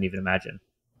just couldn't even imagine.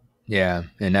 Yeah,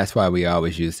 and that's why we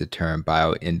always use the term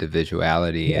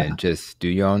bioindividuality, Yeah. and just do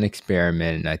your own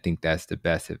experiment. And I think that's the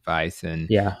best advice. And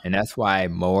Yeah. and that's why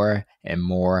more and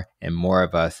more and more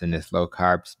of us in this low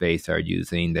carb space are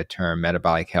using the term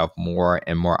metabolic health more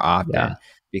and more Yeah. often,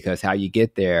 because how you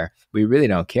get there, we really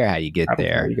don't care how you I get don't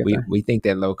care how there. you get We there. we think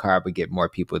that low carb would get more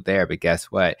people there, but guess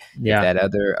what? If Yeah. that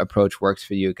other approach works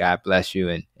for you, God bless you,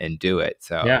 and do it.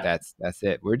 So Yeah. that's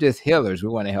it. We're just healers. We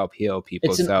want to help heal people.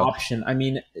 It's an So option. I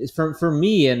mean, for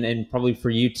me, and probably for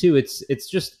you too, it's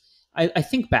just, I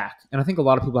think back, and I think a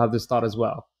lot of people have this thought as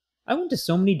well. I went to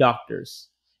so many doctors,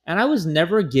 and I was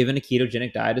never given a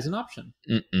ketogenic diet as an option.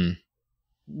 mm-mm,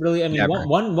 Really, I mean, never.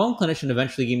 one clinician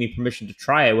eventually gave me permission to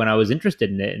try it when I was interested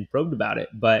in it and probed about it.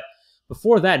 But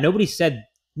before that, nobody said,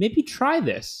 maybe try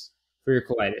this for your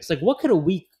colitis. Like, what could a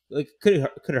week, like, could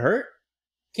it hurt?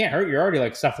 can't hurt. You're already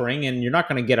like suffering, and you're not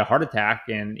going to get a heart attack.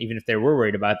 And even if they were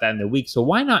worried about that in the week, so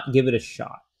why not give it a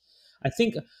shot? I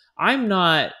think I'm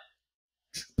not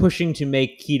pushing to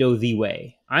make keto the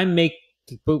way.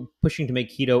 Pushing to make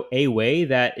keto a way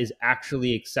that is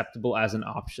actually acceptable as an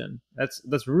option.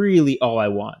 That's really all I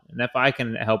want. And if I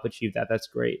can help achieve that, that's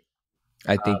great.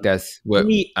 I think Um, that's Give what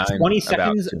me I'm 20 about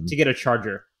seconds to. to get a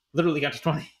charger. Literally got to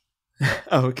 20.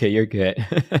 Oh, okay, you're good.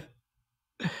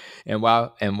 And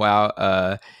while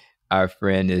our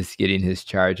friend is getting his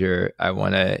charger, I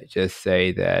want to just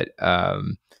say that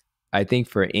I think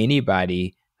for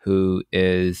anybody who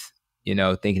is,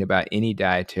 thinking about any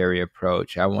dietary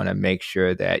approach, I want to make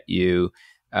sure that you,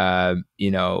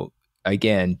 you know,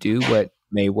 again, do what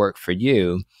may work for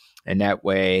you, and that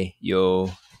way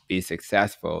you'll be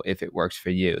successful if it works for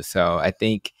you. So I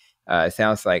think it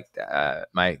sounds like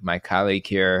my colleague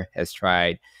here has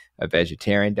tried a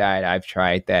vegetarian diet. I've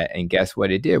tried that, and guess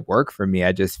what? It did work for me.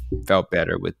 I just felt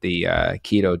better with the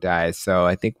keto diet. So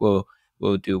I think we'll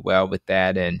do well with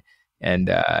that, and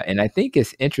I think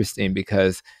it's interesting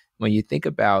because when you think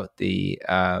about the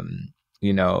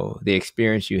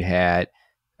experience you had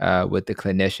with the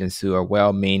clinicians who are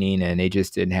well-meaning and they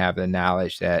just didn't have the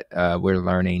knowledge that we're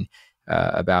learning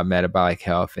about metabolic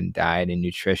health and diet and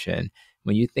nutrition.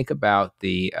 When you think about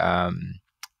the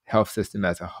health system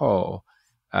as a whole,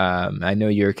 I know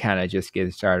you're kind of just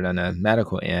getting started on the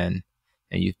medical end,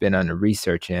 and you've been on the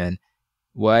research end.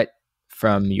 What,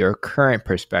 from your current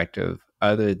perspective,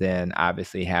 other than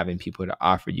obviously having people to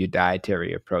offer you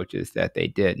dietary approaches that they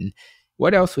didn't,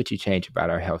 what else would you change about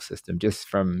our health system? Just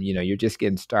from, you're just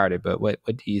getting started, but what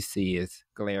do you see as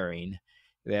glaring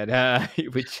that you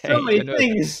would So change? many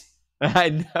things.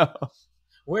 I know.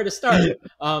 Where to start?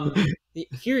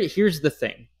 Here's the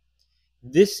thing.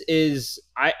 This is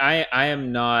I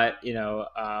am not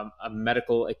a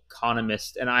medical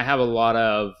economist, and I have a lot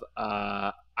of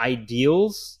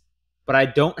ideals, but I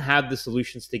don't have the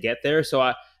solutions to get there.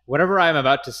 So whatever I'm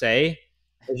about to say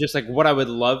is just like what I would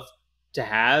love to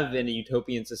have in a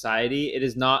utopian society. It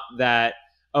is not that,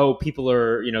 oh, people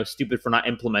are stupid for not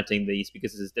implementing these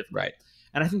because this is difficult. Right.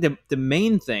 And I think the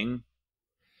main thing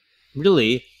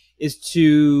really is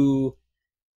to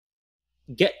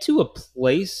get to a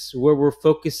place where we're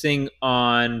focusing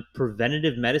on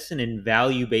preventative medicine and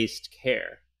value-based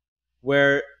care,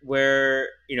 where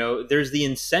there's the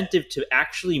incentive to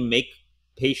actually make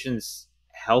patients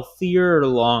healthier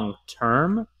long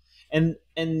term, and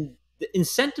the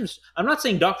incentives. I'm not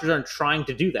saying doctors aren't trying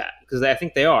to do that, because I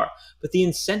think they are, but the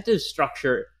incentive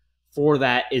structure for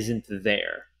that isn't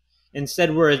there.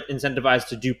 Instead, we're incentivized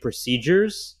to do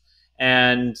procedures,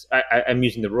 and I'm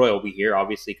using the royal we here,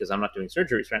 obviously, because I'm not doing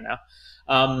surgeries right now,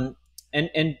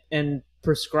 and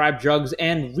prescribe drugs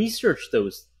and research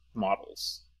those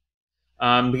models,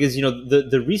 because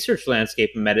the research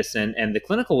landscape in medicine and the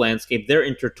clinical landscape, they're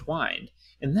intertwined,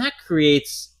 and that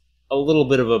creates a little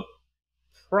bit of a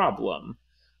problem,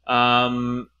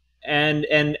 and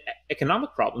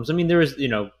economic problems. I mean, there is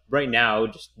right now,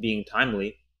 just being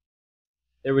timely,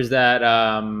 there was that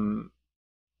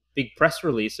big press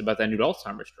release about that new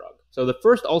Alzheimer's drug. So the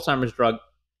first Alzheimer's drug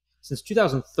since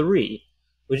 2003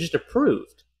 was just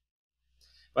approved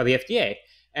by the FDA.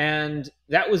 And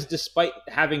that was despite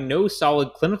having no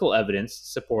solid clinical evidence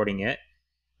supporting it.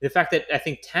 The fact that I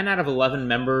think 10 out of 11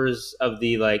 members of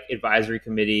the advisory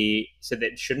committee said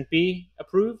that it shouldn't be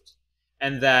approved,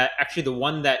 and that actually the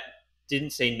one that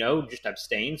didn't say no just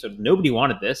abstained. So nobody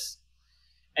wanted this.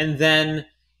 And then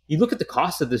you look at the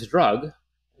cost of this drug.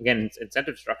 Again,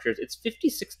 incentive structures, it's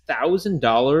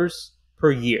 $56,000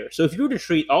 per year. So if you were to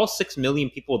treat all 6 million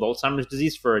people with Alzheimer's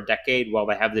disease for a decade while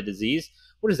they have the disease,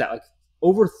 what is that, like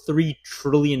over $3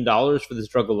 trillion for this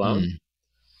drug alone?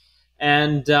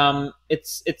 And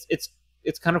it's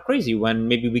kind of crazy when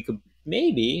maybe we could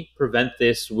prevent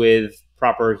this with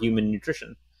proper human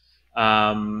nutrition.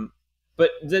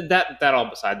 But that all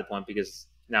beside the point, because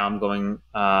now I'm going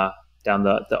down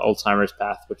the Alzheimer's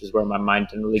path, which is where my mind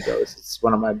generally goes. It's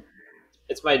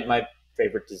my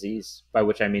favorite disease, by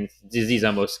which I mean it's the disease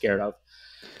I'm most scared of.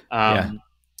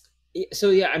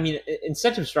 So yeah, I mean,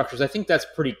 incentive structures, I think that's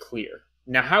pretty clear.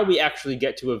 Now, how we actually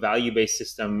get to a value-based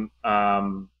system,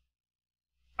 I'm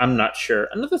not sure.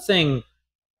 Another thing,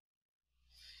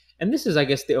 and this is, I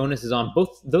guess, the onus is on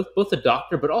both the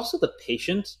doctor, but also the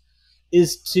patient,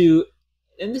 is to,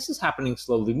 and this is happening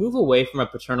slowly, move away from a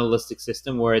paternalistic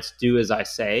system where it's do as I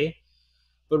say,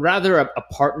 but rather a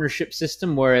partnership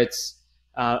system where it's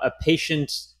a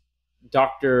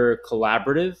patient-doctor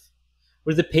collaborative,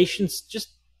 where the patient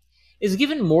just is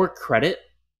given more credit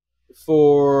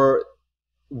for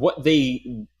what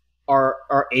they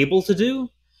are able to do,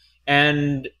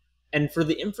 and for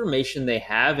the information they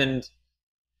have, and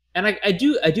I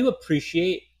do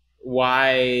appreciate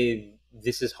why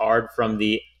this is hard from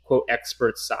the quote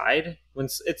expert side. When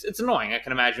it's annoying. I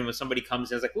can imagine when somebody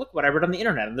comes in and is like, look what I read on the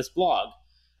internet on this blog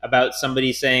about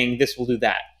somebody saying this will do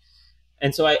that.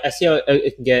 And so I see how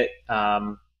it can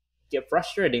get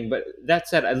frustrating. But that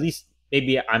said, at least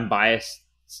maybe I'm biased,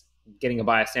 getting a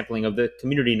biased sampling of the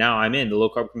community now I'm in, the low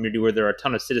carb community, where there are a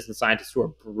ton of citizen scientists who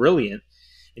are brilliant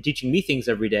and teaching me things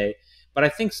every day. But I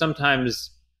think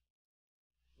sometimes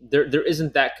there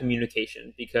isn't that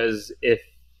communication, because if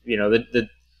the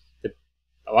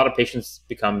a lot of patients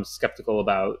become skeptical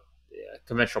about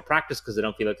conventional practice because they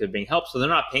don't feel like they're being helped, so they're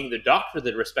not paying the doctor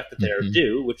the respect that they're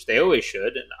due, which they always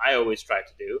should, and I always try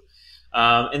to do.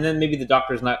 And then maybe the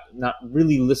doctor's not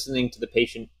really listening to the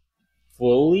patient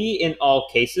fully in all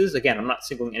cases. Again, I'm not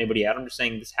singling anybody out. I'm just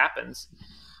saying this happens.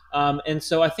 And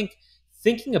so I think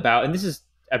thinking about, and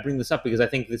I bring this up because I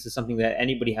think this is something that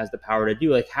anybody has the power to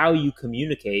do, like how you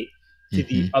communicate to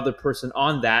the other person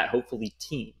on that, hopefully,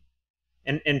 team.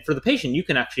 And for the patient, you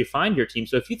can actually find your team.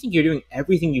 So if you think you're doing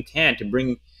everything you can to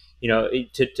bring,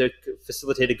 to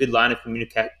facilitate a good line of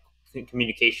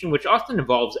communication, which often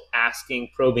involves asking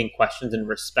probing questions in a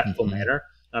respectful manner,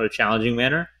 not a challenging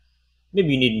manner,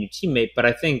 maybe you need a new teammate. But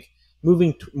I think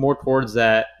moving more towards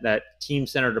that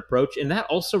team-centered approach, and that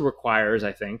also requires,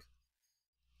 I think,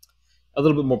 a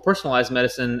little bit more personalized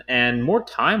medicine and more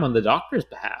time on the doctor's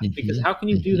behalf. Because how can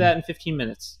you do that in 15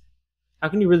 minutes? How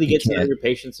can you really get to know your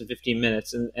patients in 15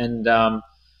 minutes? And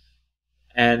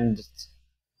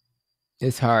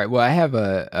it's hard. Well, I have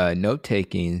a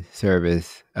note-taking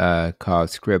service called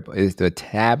Scribble. It's the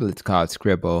tablet's called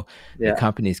Scribble. The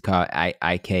company's called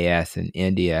IKS in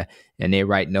India, and they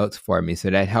write notes for me.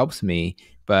 So that helps me,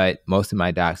 but most of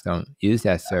my docs don't use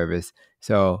that service.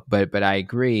 So, but I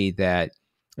agree that,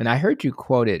 and I heard you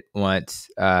quote it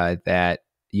once, that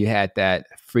you had that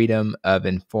freedom of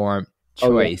informed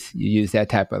choice. You use that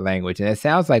type of language, and it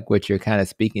sounds like what you're kind of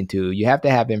speaking to. You have to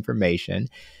have information.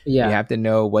 You have to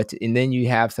know and then you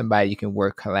have somebody you can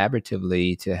work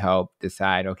collaboratively to help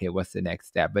decide, okay, what's the next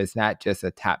step. But it's not just a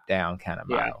top-down kind of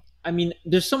model. I mean,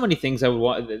 there's so many things I would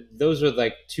want. Those are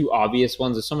like two obvious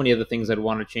ones. There's so many other things I'd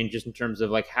want to change, just in terms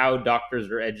of like how doctors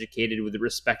are educated with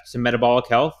respect to metabolic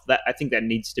health. That I think that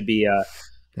needs to be a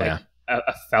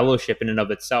fellowship in and of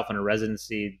itself, and a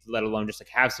residency, let alone just like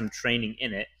have some training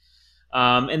in it.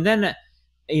 And then,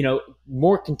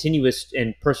 more continuous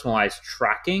and personalized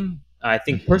tracking. I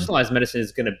think personalized medicine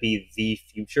is going to be the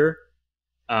future.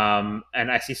 And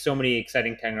I see so many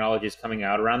exciting technologies coming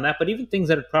out around that, but even things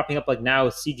that are cropping up like now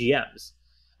with CGMs.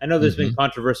 I know there's been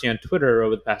controversy on Twitter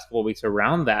over the past couple of weeks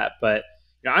around that, but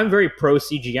I'm very pro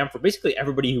CGM for basically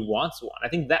everybody who wants one. I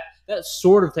think that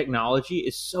sort of technology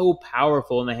is so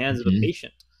powerful in the hands of a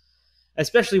patient,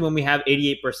 especially when we have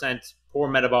 88% poor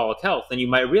metabolic health. And you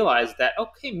might realize that,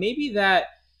 okay, maybe that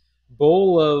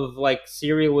bowl of like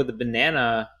cereal with a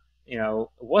banana,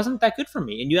 wasn't that good for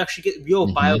me. And you actually get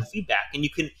real biofeedback, and you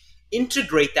can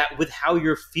integrate that with how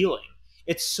you're feeling.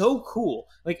 It's so cool.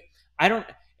 Like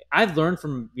I've learned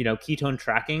from, ketone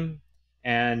tracking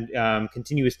and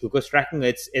continuous glucose tracking.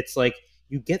 It's like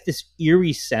you get this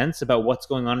eerie sense about what's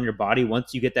going on in your body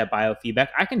once you get that biofeedback.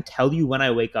 I can tell you when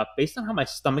I wake up based on how my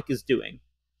stomach is doing.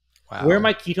 Wow. Where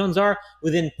my ketones are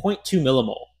within 0.2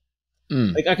 millimole.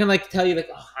 Like I can tell you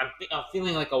I'm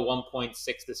feeling like a 1.6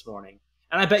 this morning,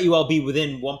 and I bet you I'll be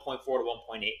within 1.4 to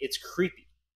 1.8. It's creepy,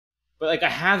 but I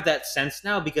have that sense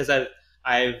now because I've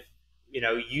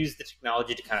used the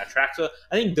technology to kind of track. So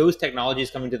I think those technologies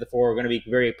coming to the fore are going to be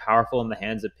very powerful in the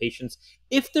hands of patients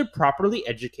if they're properly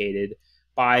educated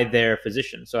by their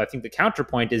physician. So I think the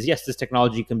counterpoint is, yes, this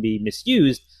technology can be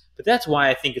misused, but that's why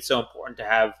I think it's so important to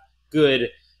have good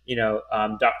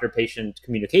doctor-patient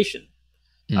communication,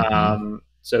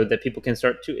 so that people can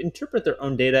start to interpret their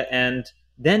own data and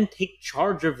then take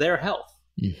charge of their health.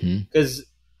 Because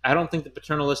I don't think the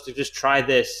paternalistic just try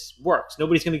this works.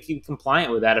 Nobody's going to be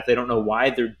compliant with that if they don't know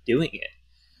why they're doing it.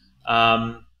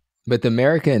 But the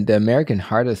American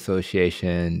Heart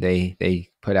Association, they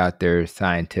put out their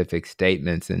scientific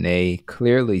statements, and they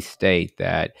clearly state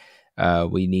that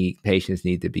patients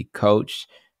need to be coached,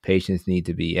 patients need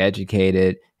to be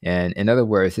educated. And in other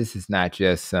words, this is not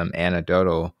just some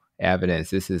anecdotal evidence.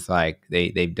 This is like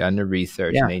they've done the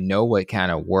research and they know what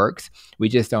kind of works. We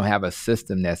just don't have a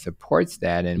system that supports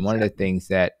that. And one of the things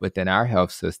that within our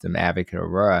health system, Advocate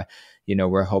Aurora,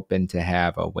 we're hoping to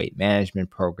have a weight management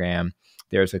program.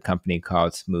 There's a company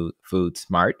called Food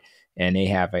Smart, and they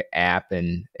have an app,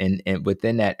 and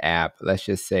within that app, let's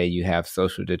just say you have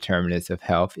social determinants of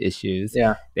health issues.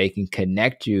 They can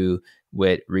connect you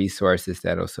with resources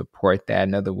that'll support that.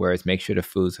 In other words, make sure the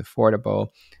food's affordable.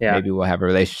 Yeah. Maybe we'll have a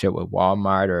relationship with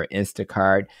Walmart or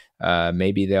Instacart.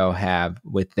 Maybe they'll have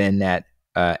within that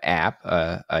app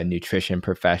a nutrition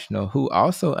professional who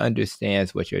also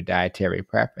understands what your dietary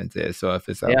preference is. So if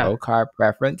it's a Yeah. low carb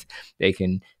preference, they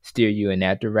can steer you in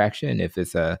that direction. If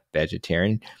it's a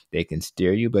vegetarian, they can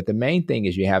steer you. But the main thing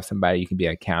is you have somebody you can be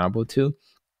accountable to.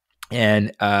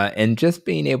 And just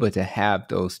being able to have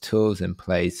those tools in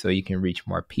place so you can reach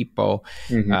more people,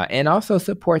 and also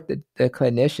support the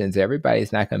clinicians.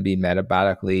 Everybody's not going to be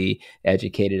metabolically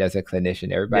educated as a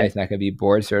clinician. Everybody's not going to be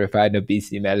board certified in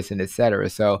obesity medicine, et cetera.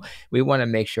 So we want to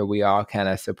make sure we all kind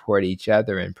of support each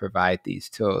other and provide these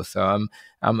tools. So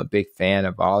I'm a big fan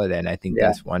of all of that. And I think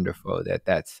that's wonderful that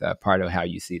that's part of how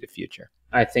you see the future.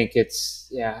 I think it's,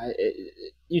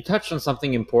 you touched on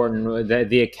something important,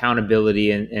 the accountability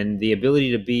and the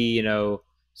ability to be,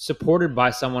 supported by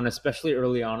someone, especially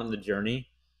early on in the journey.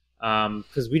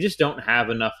 Because we just don't have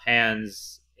enough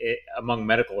hands among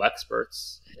medical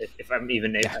experts. If I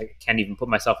can't even put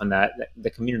myself in the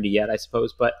community yet, I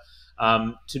suppose, but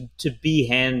to be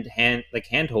hand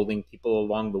holding people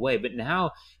along the way. But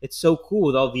now it's so cool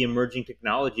with all the emerging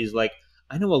technologies. Like,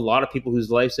 I know a lot of people whose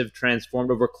lives have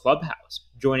transformed over Clubhouse,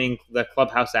 joining the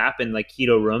Clubhouse app and like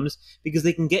keto rooms, because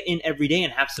they can get in every day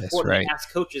and have support and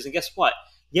ask coaches. And guess what?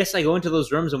 Yes, I go into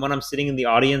those rooms, and when I'm sitting in the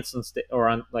audience or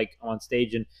on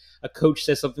stage, and a coach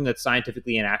says something that's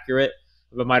scientifically inaccurate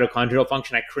about mitochondrial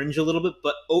function, I cringe a little bit.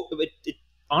 But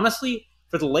honestly,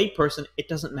 for the layperson, it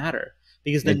doesn't matter,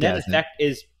 because the net effect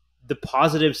is the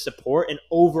positive support and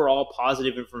overall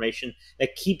positive information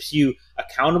that keeps you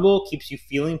accountable, keeps you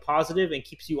feeling positive, and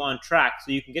keeps you on track,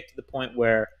 so you can get to the point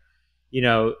where,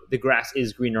 the grass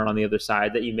is greener on the other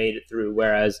side, that you made it through.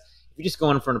 Whereas if you just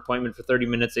go in for an appointment for 30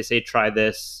 minutes, they say, try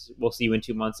this, we'll see you in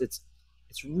 2 months. It's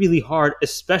really hard,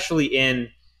 especially in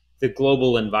the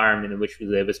global environment in which we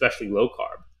live, especially low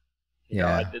carb.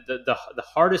 The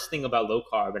hardest thing about low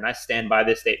carb, and I stand by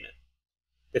this statement,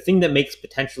 the thing that makes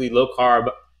potentially low carb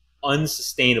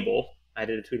unsustainable, I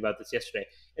did a tweet about this yesterday,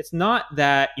 it's not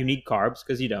that you need carbs,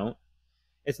 because you don't.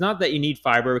 It's not that you need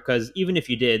fiber, because even if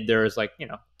you did, there's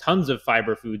tons of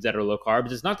fiber foods that are low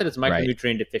carbs. It's not that it's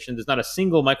micronutrient deficient. There's not a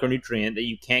single micronutrient that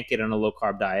you can't get on a low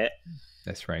carb diet.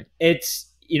 That's right. It's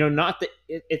not that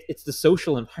it's the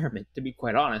social environment, to be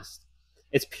quite honest.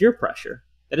 It's peer pressure.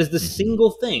 That is the single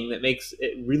thing that makes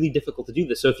it really difficult to do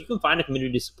this. So if you can find a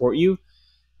community to support you,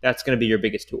 that's going to be your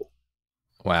biggest tool.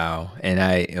 Wow.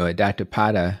 And Dr.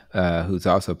 Pata, who's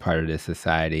also part of the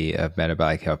Society of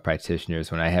Metabolic Health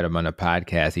Practitioners, when I had him on a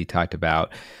podcast, he talked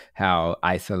about how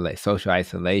social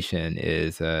isolation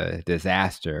is a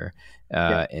disaster.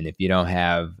 And if you don't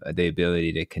have the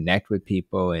ability to connect with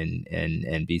people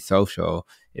and be social,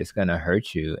 it's going to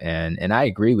hurt you. And I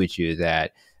agree with you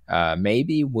that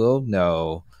maybe we'll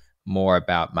know more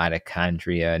about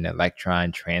mitochondria and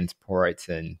electron transports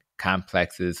and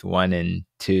complexes 1 and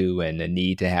 2, and the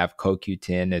need to have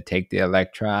CoQ10 to take the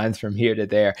electrons from here to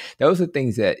there. Those are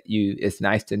things that it's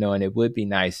nice to know, and it would be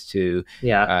nice to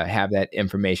have that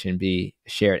information be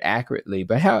shared accurately.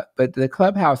 But the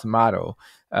Clubhouse model,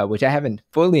 which I haven't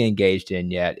fully engaged in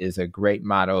yet, is a great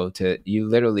model you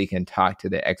literally can talk to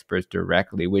the experts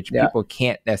directly, which people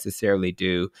can't necessarily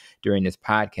do during this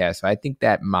podcast. So I think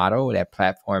that model, that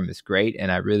platform is great.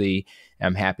 And I really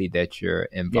am happy that you're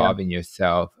involving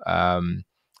yourself.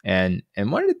 And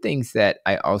one of the things that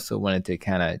I also wanted to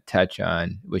kind of touch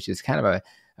on, which is kind of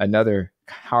another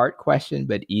hard question,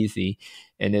 but easy.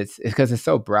 And it's because it's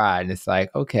so broad, and it's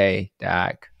like, okay,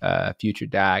 doc, future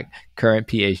doc, current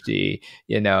PhD,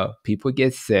 people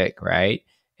get sick, right?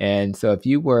 And so if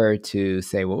you were to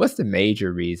say, well, what's the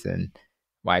major reason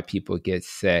why people get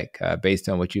sick based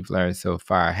on what you've learned so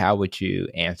far, how would you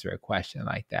answer a question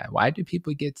like that? Why do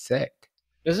people get sick?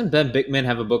 Doesn't Ben Bickman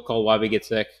have a book called Why We Get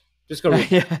Sick? Just go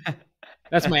read it.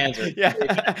 That's my answer.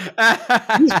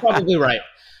 He's probably right.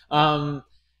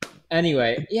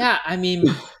 Anyway, I mean,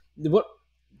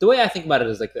 the way I think about it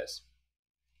is like this.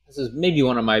 This is maybe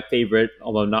one of my favorite,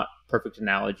 although not perfect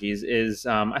analogies, is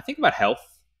I think about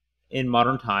health in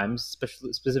modern times,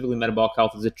 specifically metabolic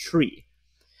health, as a tree.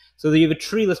 So you have a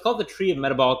tree, let's call it the tree of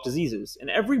metabolic diseases, and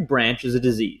every branch is a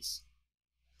disease.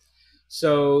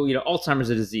 So, Alzheimer's is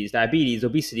a disease, diabetes,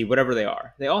 obesity, whatever they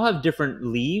are. They all have different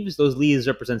leaves. Those leaves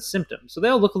represent symptoms. So they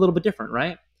all look a little bit different,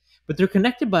 right? But they're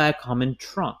connected by a common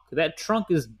trunk. That trunk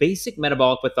is basic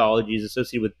metabolic pathologies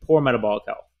associated with poor metabolic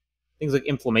health. Things like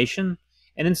inflammation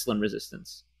and insulin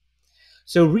resistance.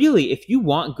 So really, if you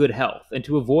want good health and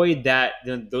to avoid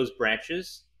those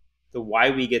branches, the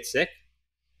why we get sick,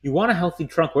 you want a healthy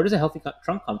trunk. Where does a healthy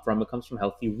trunk come from? It comes from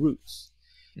healthy roots.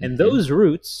 And Mm-hmm. those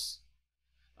roots,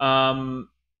 um,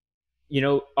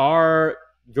 are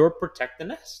your protect the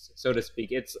nest, so to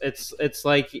speak. It's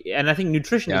like, and I think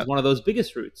nutrition is Yep. one of those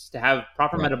biggest roots. To have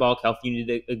proper Yep. metabolic health, you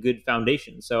need a good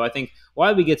foundation. So I think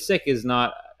why we get sick is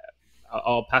not,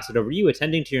 I'll pass it over to you,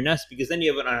 attending to your nest, because then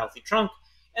you have an unhealthy trunk,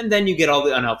 and then you get all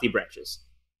the unhealthy branches.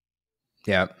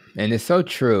 Yep. And it's so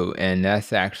true. And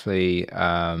that's actually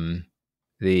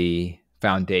the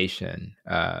foundation.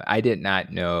 I did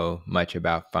not know much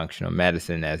about functional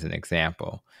medicine as an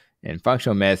example. And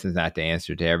functional medicine is not the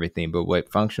answer to everything, but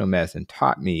what functional medicine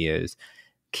taught me is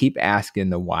keep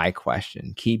asking the why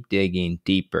question, keep digging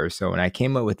deeper. So when I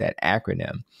came up with that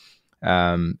acronym,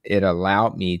 it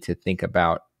allowed me to think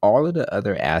about all of the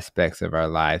other aspects of our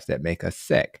lives that make us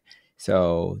sick.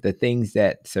 So the things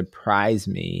that surprise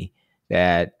me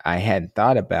that I hadn't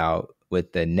thought about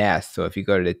with the nest. So if you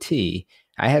go to the T,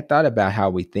 I had thought about how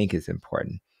we think is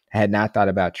important. I had not thought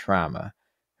about trauma,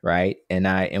 right? And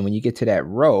when you get to that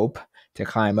rope to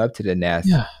climb up to the nest,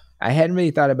 Yeah. I hadn't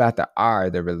really thought about the R,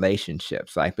 the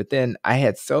relationships. Like, but then I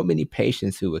had so many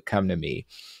patients who would come to me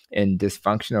in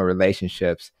dysfunctional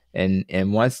relationships, and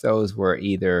once those were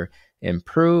either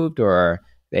improved or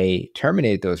they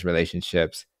terminated those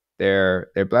relationships, their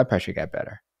blood pressure got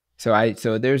better.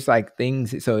 So there's like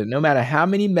things. So no matter how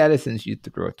many medicines you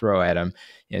throw at them,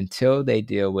 until they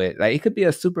deal with, like, it could be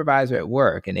a supervisor at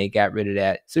work and they got rid of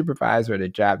that supervisor at a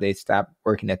job, they stopped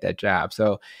working at that job.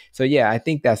 So yeah, I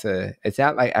think it's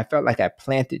not like I felt like I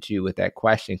planted you with that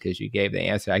question because you gave the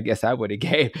answer. I guess I would have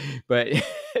gave, but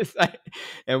it's like,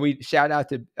 and we shout out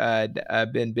to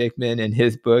Ben Bickman and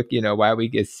his book, Why We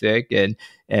Get Sick,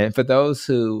 and for those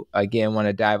who again want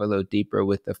to dive a little deeper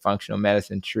with the functional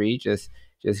medicine tree, just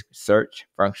search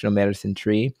functional medicine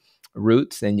tree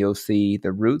roots, and you'll see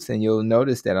the roots, and you'll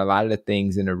notice that a lot of the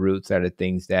things in the roots are the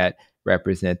things that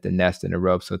represent the nest and the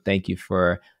rope. So thank you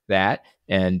for that.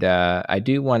 And I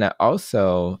do want to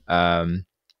also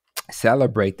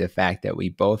celebrate the fact that we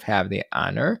both have the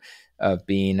honor of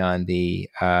being on the,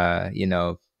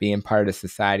 being part of the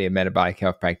Society of Metabolic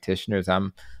Health Practitioners.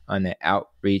 I'm on the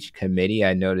outreach committee.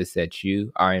 I noticed that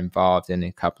you are involved in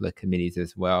a couple of committees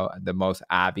as well. The most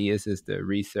obvious is the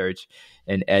research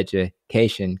and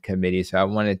education committee. So I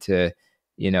wanted to,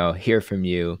 hear from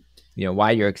you,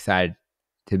 why you're excited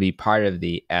to be part of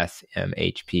the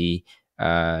SMHP,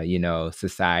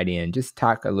 society, and just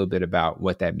talk a little bit about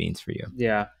what that means for you.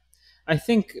 Yeah. I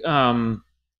think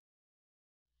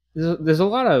there's a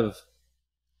lot of,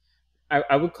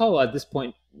 I would call at this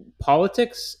point,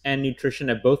 politics and nutrition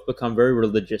have both become very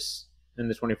religious in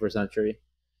the 21st century.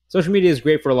 Social media is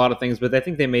great for a lot of things, but I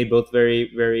think they made both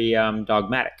very, very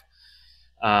dogmatic.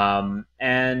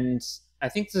 And I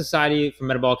think the Society for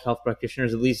Metabolic Health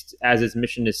Practitioners, at least as its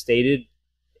mission is stated,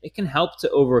 it can help to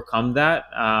overcome that.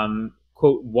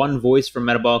 Quote, one voice for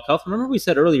metabolic health. Remember, we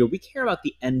said earlier, we care about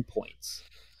the endpoints.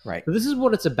 Right. So this is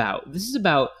what it's about. This is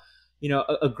about,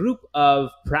 a group of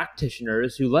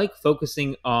practitioners who like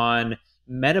focusing on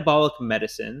metabolic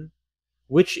medicine,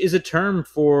 which is a term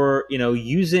for,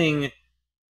 using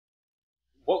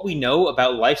what we know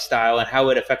about lifestyle and how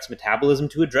it affects metabolism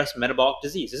to address metabolic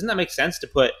disease. Doesn't that make sense to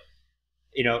put,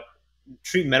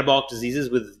 treat metabolic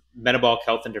diseases with metabolic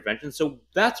health interventions? So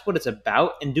that's what it's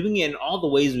about, and doing it in all the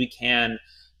ways we can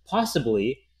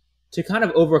possibly to kind of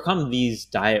overcome these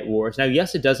diet wars. Now,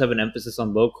 yes, it does have an emphasis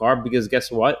on low carb, because guess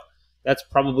what? That's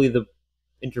probably the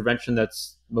intervention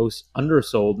that's most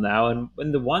undersold now,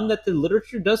 and the one that the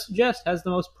literature does suggest has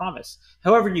the most promise.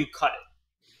 However you cut it.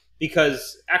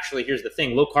 Because actually, here's the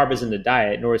thing, low carb isn't a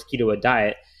diet, nor is keto a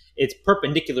diet. It's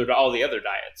perpendicular to all the other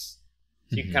diets.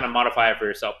 So you can kind of modify it for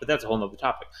yourself, but that's a whole nother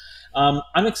topic.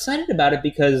 I'm excited about it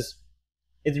because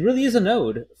it really is a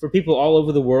node for people all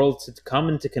over the world to come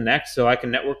and to connect, so I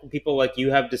can network with people like you,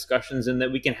 have discussions, and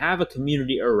that we can have a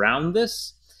community around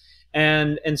this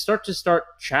and start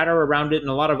chatter around it, and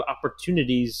a lot of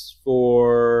opportunities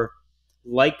for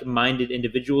like-minded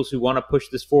individuals who want to push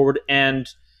this forward, and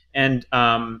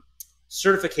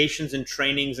certifications and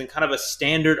trainings and kind of a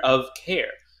standard of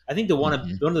care. I think one of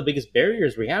the biggest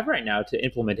barriers we have right now to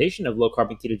implementation of low carb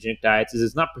and ketogenic diets is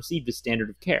it's not perceived as standard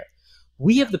of care.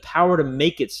 We have the power to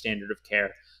make it standard of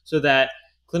care so that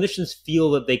clinicians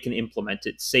feel that they can implement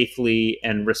it safely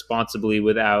and responsibly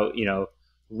without,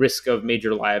 risk of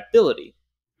major liability.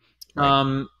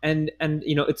 Right. And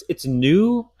it's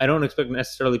new. I don't expect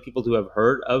necessarily people to have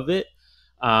heard of it.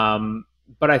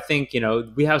 But I think,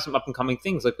 we have some up and coming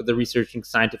things like with the Researching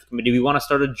Scientific Committee. We want to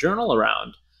start a journal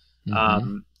around,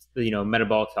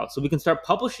 metabolic health. So we can start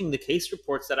publishing the case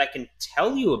reports that I can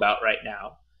tell you about right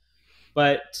now,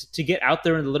 But to get out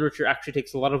there in the literature actually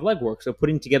takes a lot of legwork. So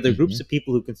putting together groups Hmm. of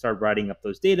people who can start writing up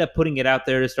those data, putting it out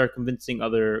there to start convincing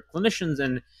other clinicians,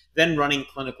 and then running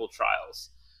clinical trials.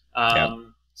 Yep.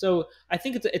 So I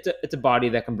think it's a body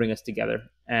that can bring us together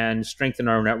and strengthen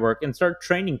our network and start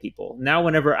training people. Now,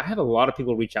 whenever I have a lot of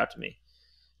people reach out to me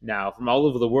now from all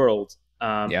over the world,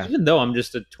 Yeah. even though I'm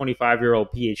just a 25-year-old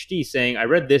PhD, saying I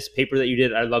read this paper that you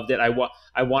did, I loved it. I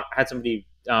had somebody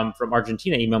from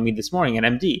Argentina email me this morning, an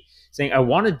MD, saying I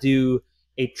want to do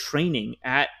a training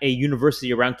at a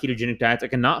university around ketogenic diets. I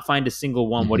cannot find a single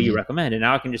one. What do you Hmm. recommend? And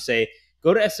now I can just say,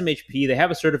 go to SMHP. They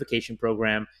have a certification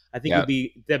program. I think it would Yep.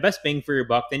 be the best bang for your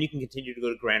buck. Then you can continue to go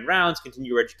to grand rounds,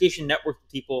 continue your education, network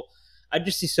with people. I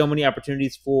just see so many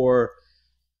opportunities for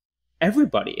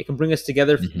everybody. It can bring us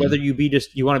together, Hmm. whether you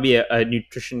want to be a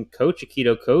nutrition coach, a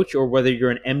keto coach, or whether you're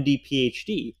an MD,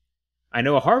 PhD. I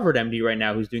know a Harvard MD right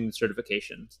now who's doing the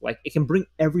certifications. Like, it can bring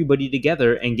everybody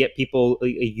together and get people a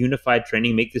unified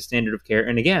training, make this standard of care,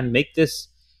 and again, make this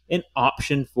an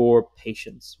option for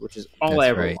patients, which is all I That's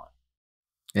ever right. want.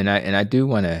 And I do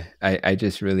want to. I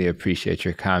just really appreciate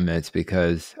your comments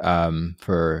because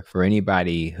for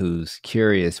anybody who's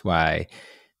curious why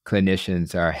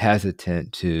clinicians are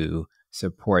hesitant to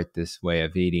support this way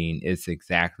of eating, it's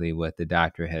exactly what the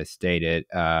doctor has stated.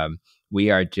 We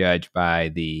are judged by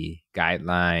the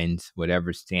guidelines,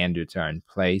 whatever standards are in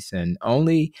place, and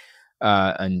only.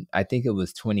 And I think it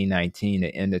was 2019,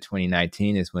 the end of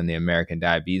 2019 is when the American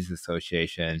Diabetes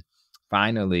Association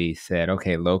finally said,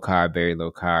 okay, low carb, very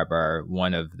low carb are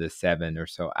one of the 7 or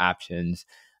so options.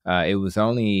 It was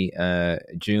only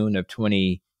June of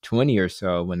 2020 or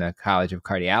so when the College of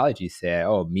Cardiology said,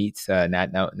 oh, meat's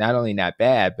not only not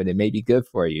bad, but it may be good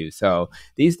for you. So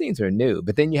these things are new.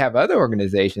 But then you have other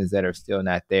organizations that are still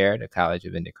not there, the College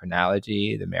of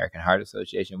Endocrinology, the American Heart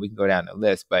Association. We can go down the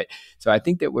list. But so I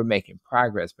think that we're making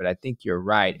progress. But I think you're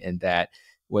right in that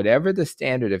whatever the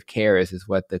standard of care is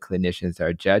what the clinicians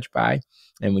are judged by.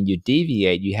 And when you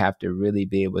deviate, you have to really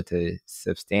be able to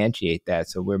substantiate that.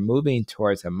 So we're moving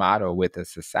towards a model with a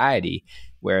society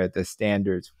where the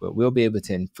standards will be able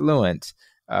to influence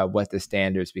what the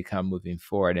standards become moving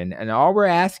forward. And all we're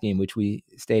asking, which we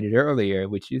stated earlier,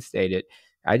 which you stated,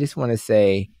 I just want to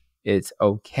say it's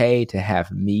okay to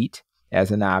have meat as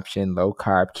an option, low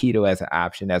carb, keto as an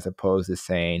option, as opposed to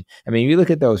saying, I mean, you look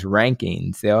at those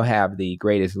rankings, they'll have the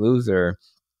greatest loser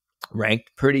ranked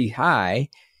pretty high.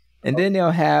 And then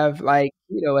they'll have like,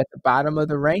 at the bottom of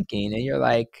the ranking. And you're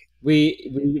like,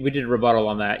 We did a rebuttal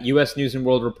on that. U.S. News and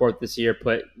World Report this year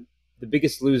put the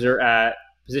biggest loser at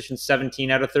position 17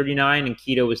 out of 39, and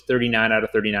keto was 39 out of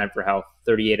 39 for health,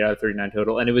 38 out of 39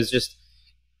 total, and it was just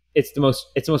it's the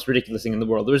most ridiculous thing in the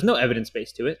world. There was no evidence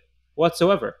base to it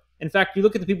whatsoever. In fact, you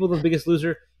look at the people with the biggest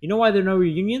loser. You know why there are no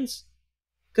reunions?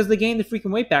 Because they gained the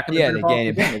freaking weight back and they're yeah, they gain metabolically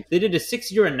it back. damaged. They did a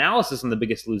 6-year analysis on the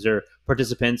biggest loser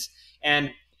participants,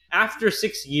 and after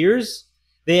 6 years,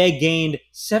 they had gained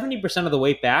 70% of the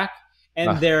weight back, and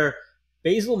Oh, their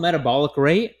basal metabolic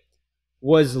rate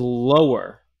was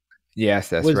lower. yes,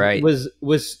 that's Was right. was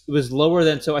was was lower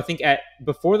than, so I think at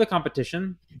before the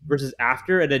competition versus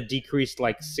after, it had decreased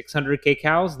like 600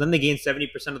 kcals. Then they gained 70%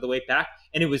 of the weight back,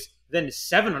 and it was then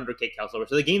 700 kcals lower.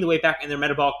 So they gained the weight back, and their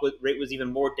metabolic rate was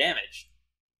even more damaged.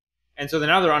 And so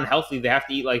now they're unhealthy. They have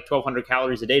to eat like 1,200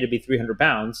 calories a day to be 300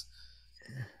 pounds.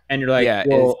 And you're like, Yeah,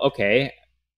 well, okay,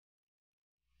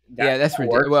 that, yeah, that's that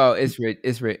works. well,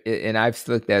 and I've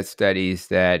looked at studies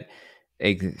that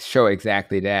show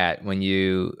exactly that. When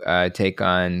you take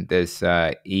on this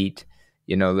eat,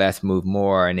 less, move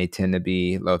more, and they tend to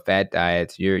be low fat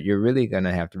diets, you're really going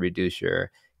to have to reduce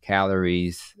your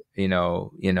calories,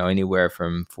 anywhere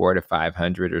from 400 to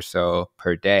 500 or so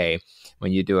per day.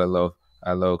 When you do a low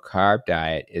carb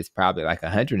diet, it's probably like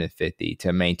 150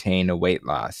 to maintain a weight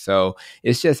loss. So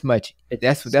it's just much.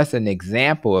 It's That's an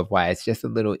example of why it's just a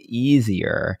little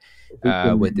easier we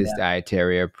with can, this yeah.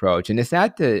 dietary approach. And it's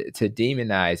not to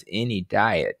demonize any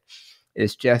diet.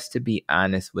 It's just to be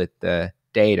honest with the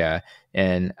data.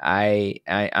 And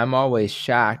I'm always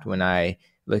shocked when I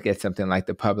look at something like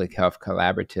the Public Health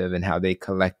Collaborative and how they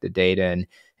collect the data.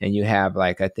 And you have,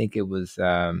 like, I think it was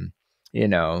 30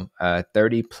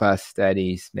 plus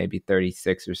studies, maybe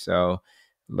 36 or so,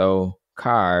 low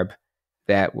carb,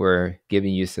 that were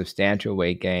giving you substantial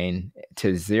weight gain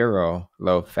to zero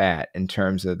low fat in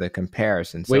terms of the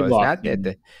comparison. So Weight it's loss. not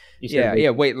that You said yeah, weight yeah,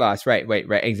 loss. weight loss, right,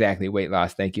 exactly, weight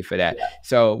loss. Thank you for that. Yeah.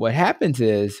 So what happens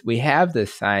is we have the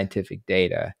scientific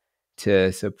data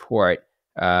to support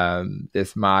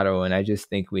this model, and I just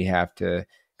think we have to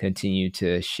continue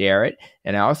to share it.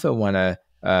 And I also want to,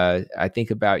 I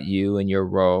think about you and your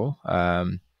role.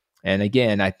 And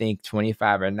again, I think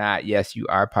 25 or not, yes, you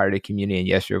are part of the community, and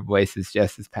yes, your voice is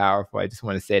just as powerful. I just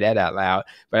want to say that out loud.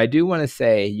 But I do want to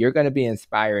say you're going to be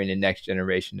inspiring the next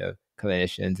generation of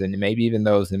clinicians and maybe even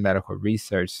those in medical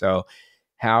research. So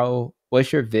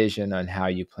what's your vision on how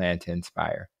you plan to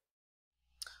inspire?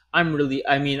 I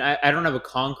mean, I don't have a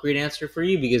concrete answer for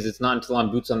you because it's not until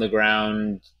I'm boots on the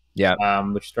ground, Yeah.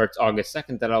 which starts August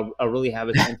 2nd, that I'll really have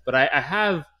a sense. But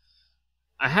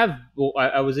well,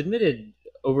 I was admitted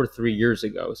over 3 years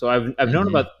ago. So I've known Mm-hmm.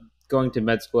 about going to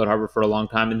med school at Harvard for a long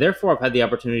time. And therefore, I've had the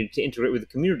opportunity to integrate with the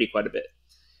community quite a bit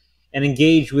and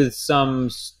engage with some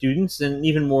students and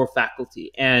even more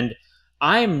faculty. And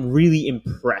I'm really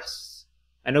impressed.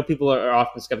 I know people are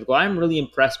often skeptical. I'm really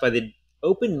impressed by the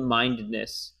open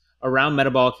mindedness around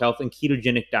metabolic health and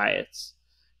ketogenic diets.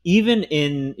 Even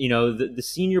in the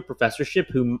senior professorship,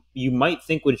 who you might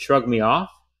think would shrug me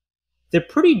off, they're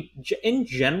pretty, in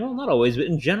general, not always, but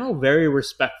in general, very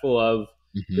respectful of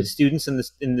the Mm-hmm. students and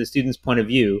the students' point of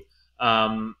view.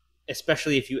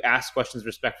 Especially if you ask questions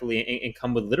respectfully and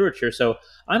come with literature. So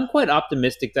I'm quite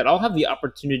optimistic that I'll have the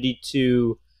opportunity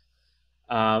to.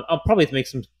 I'll probably have to make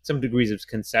some degrees of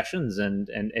concessions and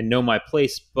know my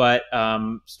place, but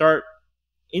start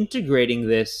integrating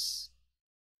this,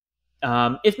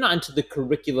 if not into the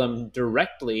curriculum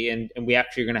directly, and we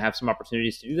actually are going to have some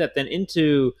opportunities to do that, then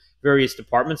into various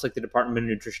departments like the Department of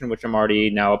Nutrition, which I'm already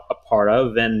now a part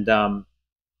of, and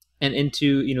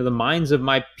into the minds of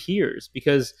my peers,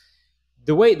 because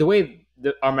the way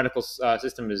our medical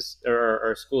system is, or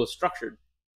our school is structured,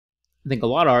 I think a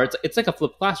lot are. It's like a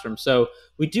flipped classroom. So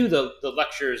we do the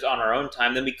lectures on our own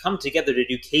time, then we come together to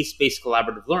do case based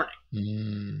collaborative learning,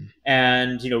 Mm.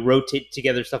 and rotate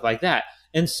together, stuff like that.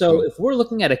 And so Cool. if we're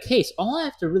looking at a case, all I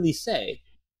have to really say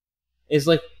is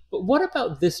like, but what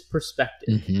about this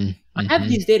perspective? Mm-hmm. I have Mm-hmm.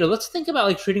 these data. Let's think about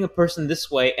like treating a person this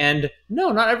way. And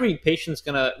no, not every patient's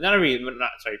gonna,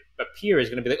 a peer is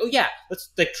gonna be like, oh yeah,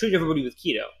 let's like treat everybody with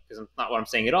keto, because that's not what I'm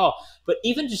saying at all. But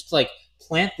even just like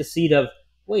plant the seed of,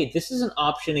 wait, this is an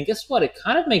option, and guess what? It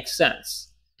kind of makes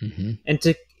sense. Mm-hmm. And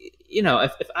to,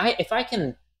 if I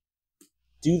can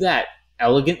do that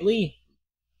elegantly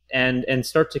and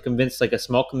start to convince like a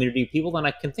small community of people, then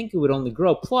I can think it would only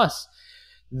grow. Plus,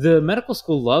 the medical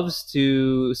school loves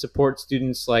to support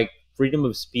students like freedom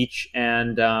of speech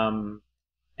and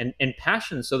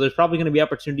passion. So there's probably going to be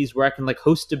opportunities where I can like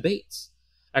host debates.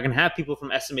 I can have people from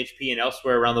SMHP and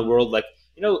elsewhere around the world, like,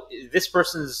 this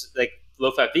person's like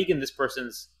low fat vegan, this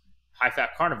person's high fat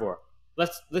carnivore.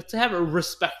 Let's have a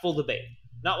respectful debate,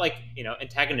 not like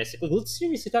antagonistic. Like, let's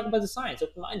seriously talk about the science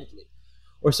open mindedly,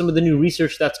 or some of the new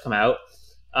research that's come out.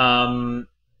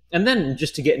 And then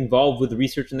just to get involved with the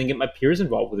research and then get my peers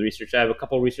involved with the research. I have a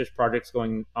couple of research projects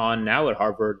going on now at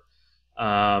Harvard,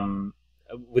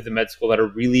 with the med school, that are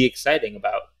really exciting,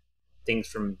 about things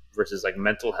from versus like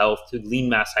mental health to lean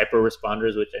mass hyper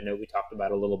responders, which I know we talked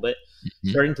about a little bit, Mm-hmm.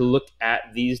 starting to look at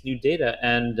these new data.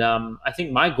 And I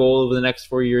think my goal over the next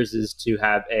 4 years is to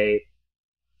have a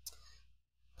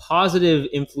positive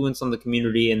influence on the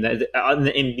community, and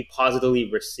be positively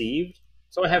received.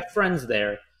 So I have friends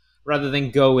there, rather than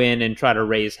go in and try to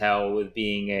raise hell with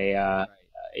being Right.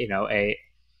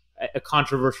 a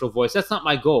controversial voice. That's not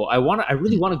my goal. I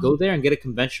really want to Mm-hmm. go there and get a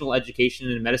conventional education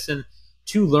in medicine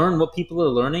to learn what people are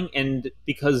learning. And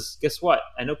because guess what?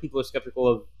 I know people are skeptical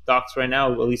of docs right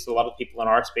now, at least a lot of people in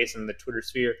our space and the Twitter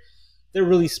sphere. They're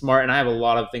really smart, and I have a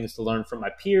lot of things to learn from my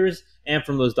peers and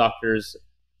from those doctors.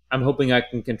 I'm hoping I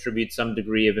can contribute some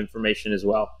degree of information as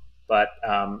well. But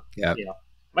Yeah.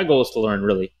 my goal is to learn,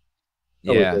 really.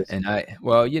 Always Yeah, is. and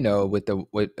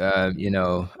with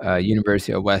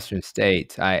University of Western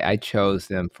States, I chose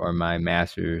them for my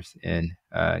master's in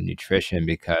nutrition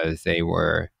because they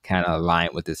were kind of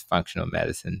aligned with this functional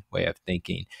medicine way of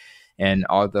thinking. And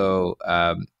although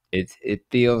it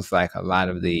feels like a lot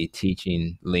of the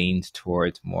teaching leans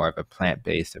towards more of a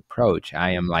plant-based approach,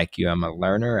 I am like you. I'm a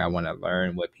learner. I want to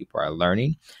learn what people are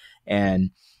learning,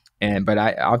 and but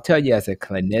I'll tell you as a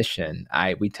clinician,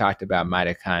 we talked about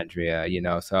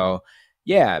mitochondria, so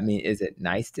yeah, I mean, is it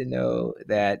nice to know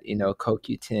that,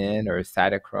 CoQ10 or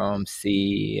cytochrome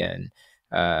C and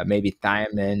maybe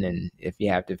thiamine, and if you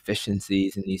have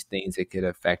deficiencies in these things, it could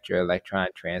affect your electron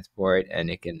transport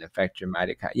and it can affect your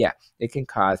mitochondria. Yeah, it can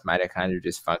cause mitochondrial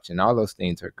dysfunction. All those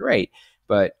things are great.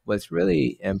 But what's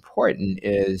really important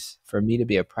is for me to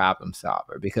be a problem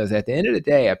solver, because at the end of the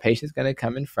day, a patient's going to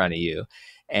come in front of you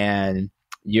and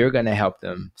you're going to help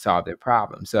them solve their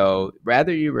problem. So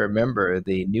rather you remember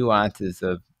the nuances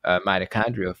of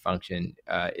mitochondrial function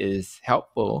is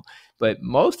helpful, but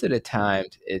most of the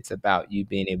times it's about you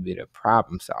being able to be a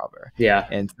problem solver. Yeah.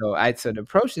 And so the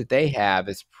approach that they have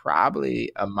is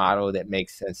probably a model that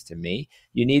makes sense to me.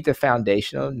 You need the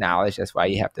foundational knowledge. That's why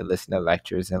you have to listen to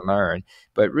lectures and learn.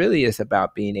 But really, it's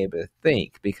about being able to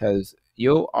think, because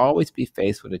you'll always be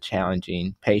faced with a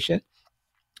challenging patient,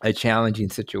 a challenging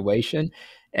situation.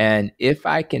 And if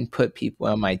I can put people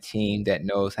on my team that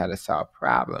knows how to solve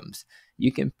problems,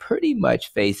 you can pretty much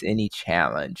face any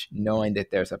challenge knowing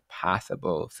that there's a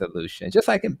possible solution. Just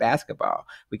like in basketball,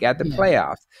 we got the Yeah.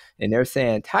 playoffs, and they're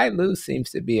saying Ty Lue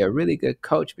seems to be a really good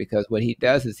coach because what he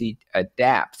does is he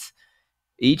adapts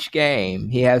each game.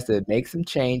 He has to make some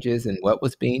changes in what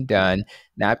was being done,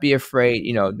 not be afraid,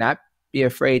 not be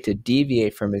afraid to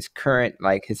deviate from his current,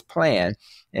 like his plan,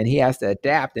 and he has to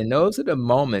adapt. And those are the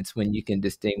moments when you can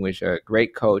distinguish a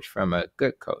great coach from a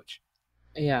good coach.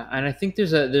 Yeah, and I think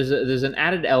there's an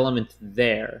added element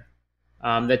there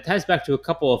that ties back to a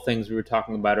couple of things we were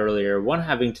talking about earlier. One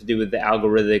having to do with the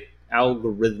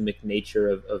algorithmic nature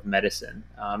of medicine.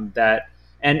 That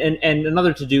and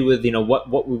another to do with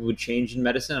what we would change in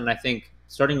medicine. And I think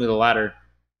starting with the latter,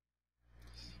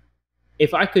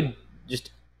 if I could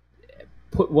just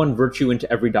put one virtue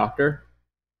into every doctor,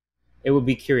 it would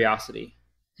be curiosity.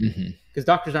 Mm-hmm. Because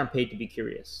doctors aren't paid to be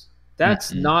curious.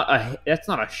 That's Mm-hmm.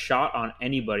 not a shot on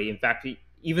anybody. In fact,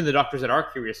 even the doctors that are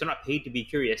curious, they're not paid to be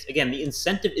curious. Again, the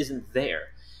incentive isn't there.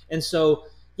 And so,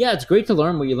 yeah, it's great to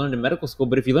learn what you learned in medical school,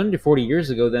 but if you learned it 40 years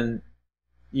ago, then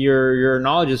your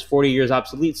knowledge is 40 years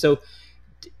obsolete. So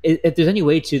if there's any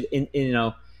way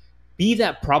to be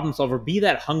that problem solver, be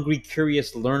that hungry,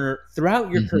 curious learner throughout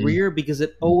your Mm-hmm. career, because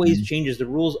it always Mm-hmm. changes. The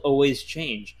rules always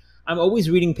change. I'm always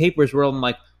reading papers where I'm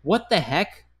like, what the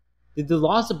heck? Did the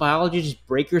laws of biology just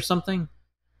break or something?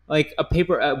 Like a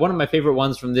paper, one of my favorite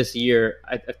ones from this year,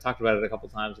 I've talked about it a couple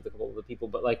times with a couple of the people,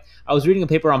 but like I was reading a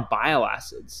paper on bile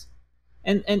acids.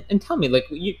 And tell me, like,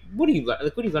 what do you learn?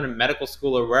 Like, what do you learn in medical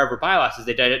school or wherever? Bile acids,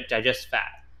 they digest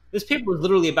fat. This paper was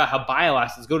literally about how bile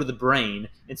acids go to the brain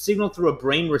and signal through a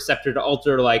brain receptor to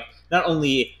alter, like, not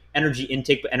only energy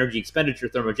intake but energy expenditure,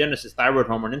 thermogenesis, thyroid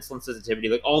hormone, insulin sensitivity,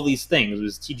 like all these things. It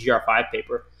was a TGR5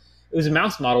 paper. It was a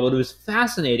mouse model, but it was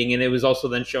fascinating, and it was also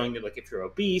then showing that, like, if you're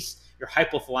obese, your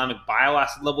hypothalamic bile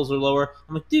acid levels are lower.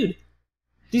 I'm like, dude,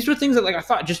 these were things that, like, I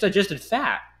thought just digested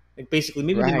fat. Like, basically,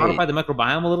 maybe they Right. modified the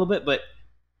microbiome a little bit, but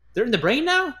they're in the brain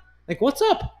now. Like, what's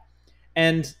up?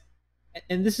 And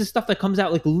this is stuff that comes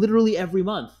out like literally every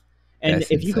month. And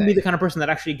That's if you can be the insane. kind of person that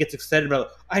actually gets excited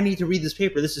about, I need to read this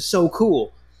paper, this is so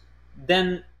cool,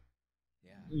 then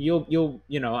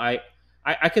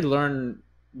I could learn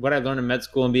what I learned in med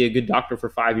school and be a good doctor for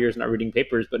 5 years not reading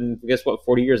papers. But guess what?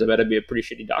 40 years, I bet I'd be a pretty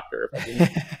shitty doctor if I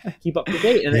didn't keep up to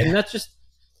date. And that's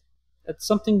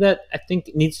something that I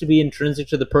think needs to be intrinsic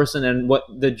to the person. And what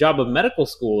the job of medical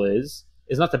school is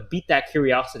not to beat that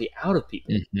curiosity out of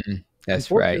people. Mm-hmm.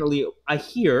 That's right. Unfortunately, I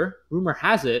hear, rumor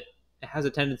has it has a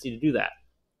tendency to do that.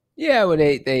 Yeah, well,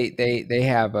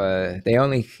 they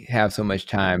only have so much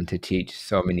time to teach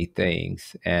so many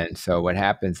things, and so what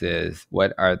happens is,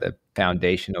 what are the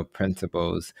foundational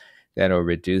principles that'll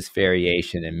reduce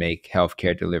variation and make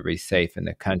healthcare delivery safe in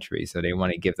the country? So they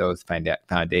want to give those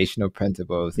foundational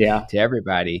principles Yeah. to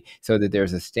everybody, so that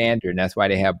there's a standard, and that's why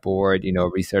they have board,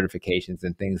 recertifications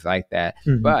and things like that.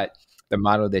 Mm-hmm. But the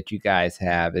model that you guys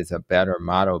have is a better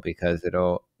model because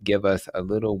it'll give us a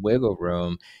little wiggle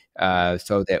room.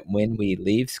 So that when we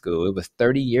leave school, it was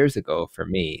 30 years ago for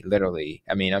me, literally.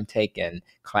 I mean, I'm taking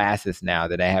classes now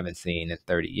that I haven't seen in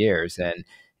 30 years.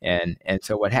 And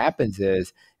so what happens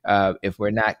is, if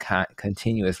we're not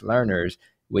continuous learners,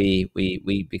 we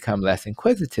become less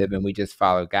inquisitive and we just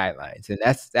follow guidelines. And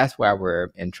that's why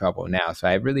we're in trouble now. So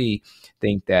I really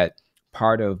think that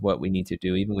part of what we need to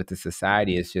do, even with the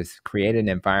society, is just create an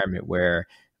environment where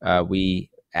we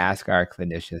ask our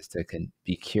clinicians to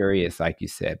be curious, like you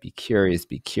said, be curious,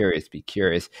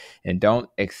 and don't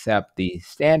accept the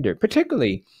standard,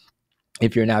 particularly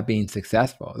if you're not being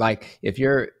successful. Like if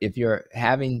you're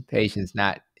having patients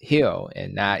not heal,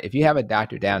 and not, if you have a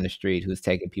doctor down the street who's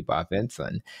taking people off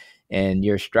insulin and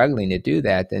you're struggling to do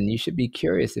that, then you should be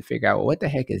curious to figure out, well, what the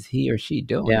heck is he or she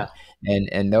doing? Yeah.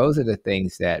 And those are the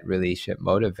things that really should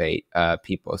motivate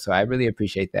people. So I really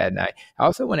appreciate that. And I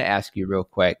also want to ask you real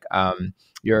quick,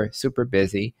 you're super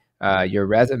busy. Your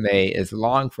resume is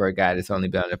long for a guy that's only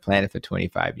been on the planet for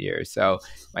 25 years. So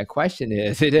my question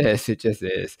is, it just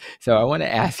is. So I want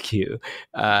to ask you,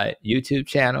 YouTube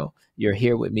channel, you're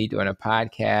here with me doing a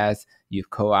podcast,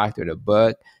 you've co-authored a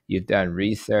book, you've done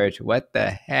research, what the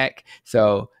heck?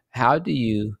 So how do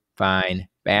you find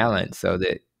balance so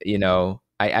that,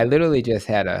 I literally just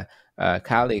had a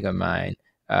colleague of mine,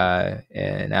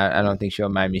 and I don't think she'll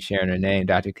mind me sharing her name,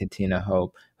 Dr. Katina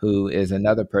Hope, who is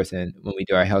another person when we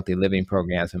do our healthy living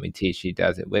programs, when we teach, she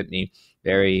does it with me,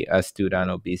 very astute on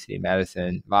obesity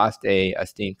medicine, lost a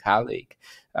esteemed colleague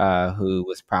who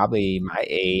was probably my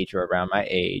age or around my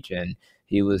age, and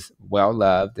he was well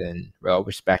loved and well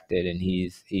respected, and he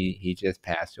just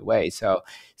passed away. So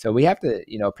we have to,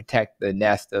 protect the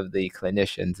nest of the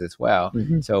clinicians as well.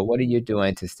 Mhm. So what are you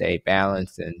doing to stay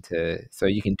balanced and so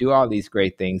you can do all these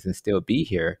great things and still be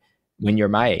here when you're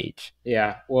my age?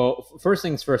 Yeah. Well, first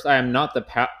things first, I am not the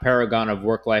paragon of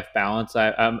work-life balance.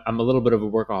 I'm a little bit of a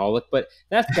workaholic, but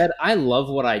that said, I love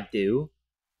what I do.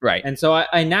 Right. And so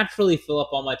I naturally fill up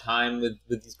all my time with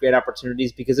these great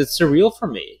opportunities because it's surreal for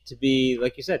me to be,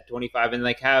 like you said, 25 and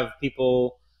like have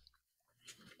people.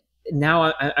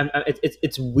 Now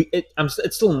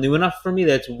it's still new enough for me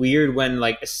that it's weird when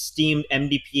like esteemed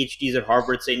MD PhDs at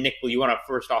Harvard say, Nick, will you want to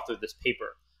first author this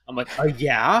paper? I'm like, oh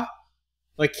yeah,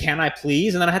 like can I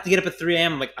please? And then I have to get up at 3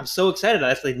 a.m. I'm like, I'm so excited.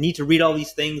 I actually need to read all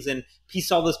these things and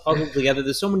piece all this puzzle together.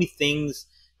 There's so many things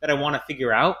that I want to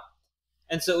figure out.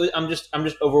 And so I'm just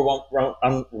overwhelmed,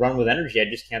 run with energy. I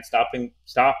just can't stop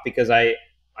because I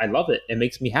love it. It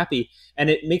makes me happy, and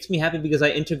it makes me happy because I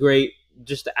integrate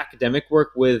just the academic work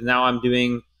with now I'm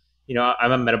doing.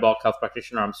 I'm a metabolic health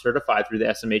practitioner. I'm certified through the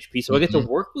SMHP, so I get to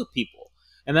work with people,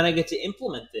 and then I get to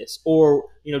implement this, or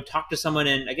talk to someone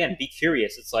and again be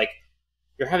curious. It's like,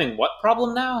 you're having what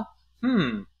problem now?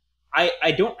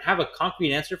 I don't have a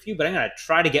concrete answer for you, but I'm gonna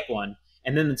try to get one.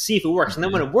 And then see if it works. And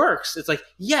then when it works, it's like,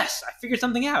 yes, I figured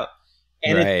something out.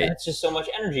 And it's just so much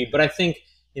energy. But I think,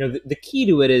 the key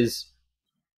to it is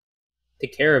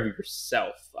take care of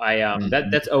yourself.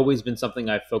 That's always been something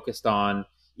I've focused on,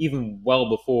 even well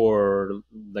before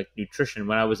like nutrition.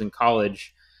 When I was in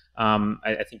college,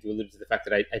 I think you alluded to the fact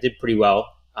that I did pretty well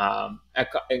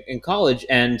in college.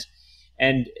 And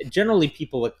generally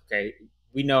people like, okay,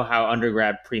 we know how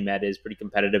undergrad pre-med is pretty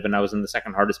competitive, and I was in the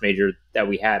second hardest major that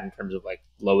we had in terms of like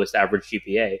lowest average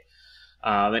GPA,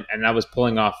 and I was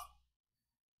pulling off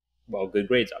good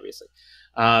grades, obviously.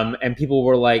 And people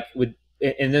were like,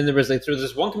 and then there was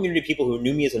this one community of people who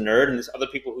knew me as a nerd, and this other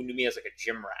people who knew me as like a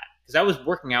gym rat, because I was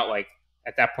working out like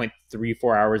at that point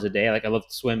 3-4 hours a day. Like I loved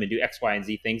to swim and do X, Y, and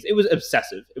Z things. It was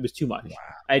obsessive. It was too much. Wow.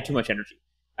 I had too much energy.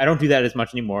 I don't do that as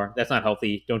much anymore. That's not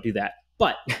healthy. Don't do that.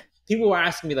 But people were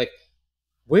asking me like,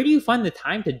 where do you find the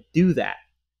time to do that?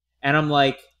 And I'm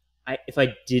like, if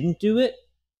I didn't do it,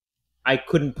 I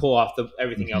couldn't pull off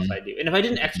everything else I do. And if I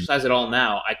didn't exercise at all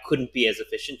now, I couldn't be as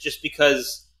efficient, just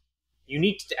because I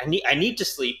need to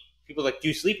sleep. People are like, do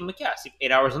you sleep? I'm like, yeah, I sleep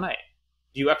 8 hours a night.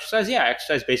 Do you exercise? Yeah, I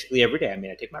exercise basically every day. I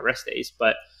mean, I take my rest days,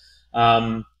 but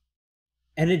and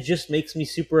it just makes me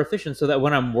super efficient so that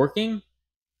when I'm working,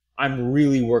 I'm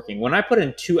really working. When I put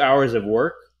in 2 hours of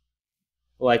work,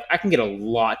 like I can get a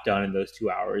lot done in those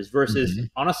 2 hours versus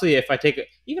honestly, if I take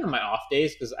even on my off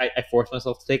days, because I force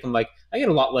myself to take them, like I get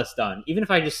a lot less done, even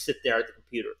if I just sit there at the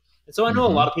computer. And so I know a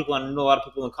lot of people, and I know a lot of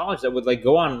people in college that would like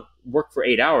go on work for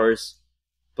 8 hours,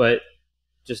 but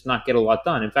just not get a lot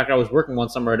done. In fact, I was working one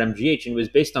summer at MGH and it was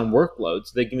based on workload.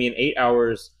 So they give me an 8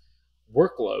 hours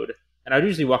workload, and I would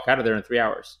usually walk out of there in 3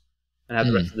 hours and have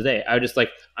the rest of the day. I would just like,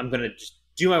 I'm going to just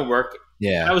do my work.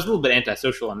 Yeah. I was a little bit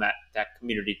antisocial in that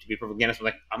community, to be perfectly honest. I'm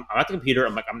like, I'm at the computer.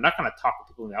 I'm like, I'm not going to talk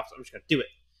to people in the office. I'm just going to do it.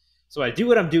 So I do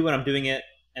what I'm doing when I'm doing it,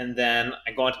 and then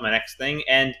I go on to my next thing,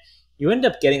 and you end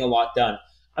up getting a lot done.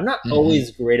 I'm not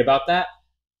always great about that,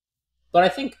 but I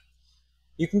think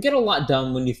you can get a lot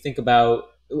done when you think about,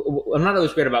 I'm not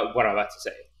always great about what I'm about to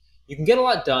say. You can get a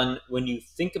lot done when you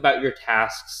think about your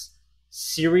tasks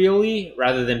serially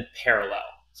rather than parallel.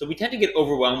 So we tend to get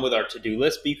overwhelmed with our to-do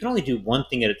list, but you can only do one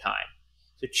thing at a time.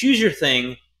 So choose your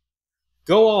thing,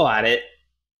 go all at it,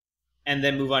 and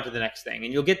then move on to the next thing.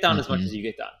 And you'll get done as much as you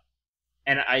get done.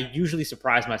 And I usually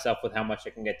surprise myself with how much I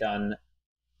can get done.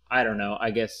 I don't know. I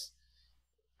guess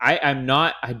I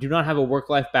do not have a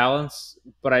work-life balance,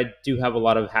 but I do have a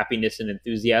lot of happiness and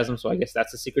enthusiasm. So I guess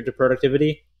that's the secret to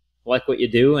productivity. Like what you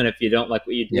do. And if you don't like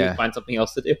what you do, find something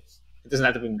else to do. It doesn't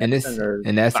have to be medicine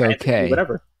and that's science, okay.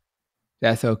 Whatever.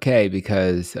 That's okay,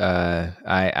 because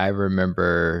I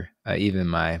remember even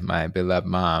my beloved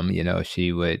mom,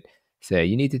 she would say,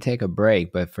 you need to take a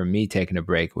break. But for me, taking a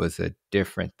break was a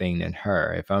different thing than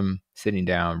her. If I'm sitting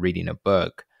down reading a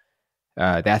book,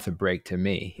 that's a break to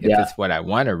me if it's what I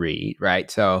want to read,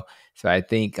 right? So I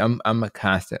think I'm a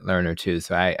constant learner too.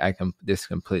 So this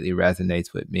completely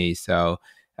resonates with me. So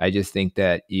I just think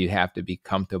that you have to be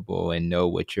comfortable and know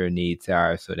what your needs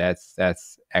are. So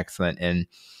that's excellent. And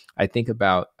I think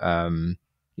about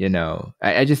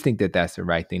I just think that that's the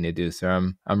right thing to do. So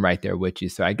I'm right there with you.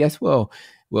 So I guess we'll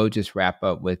just wrap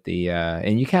up with the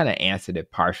and you kind of answered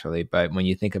it partially, but when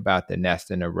you think about the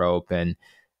nest and the rope and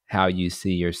how you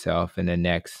see yourself in the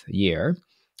next year,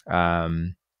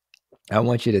 um, I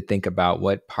want you to think about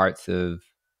what parts of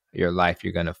your life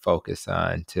you're going to focus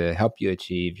on to help you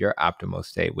achieve your optimal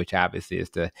state, which obviously is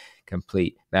to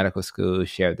complete medical school,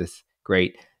 share this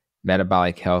great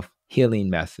metabolic health healing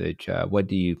message. What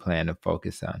do you plan to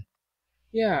focus on?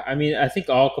 Yeah, I mean, I think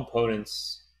all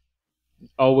components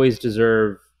always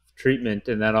deserve treatment,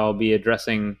 and that I'll be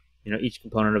addressing, each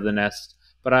component of the nest.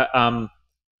 But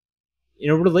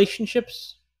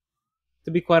relationships,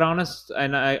 to be quite honest,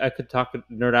 and I could talk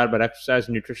nerd out about exercise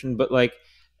and nutrition, but like,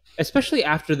 especially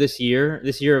after this year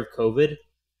of COVID,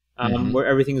 Hmm. where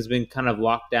everything has been kind of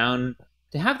locked down,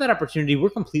 to have that opportunity, we're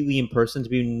completely in person, to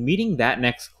be meeting that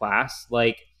next class.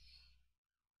 Like,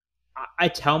 I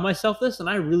tell myself this, and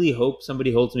I really hope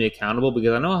somebody holds me accountable,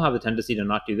 because I know I have the tendency to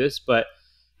not do this, but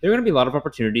there are going to be a lot of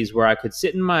opportunities where I could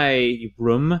sit in my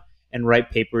room and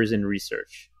write papers and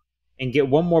research and get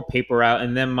one more paper out,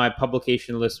 and then my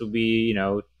publication list would be,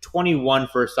 21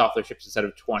 first authorships instead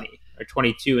of 20, or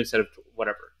 22 instead of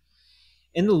whatever.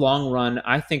 In the long run,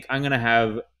 I think I'm going to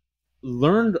have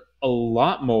learned a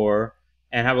lot more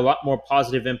and have a lot more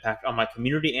positive impact on my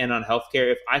community and on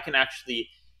healthcare if I can actually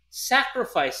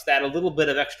sacrifice that a little bit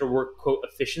of extra work, quote,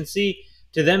 efficiency,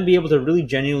 to then be able to really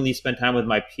genuinely spend time with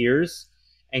my peers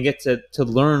and get to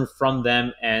learn from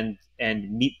them and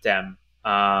meet them,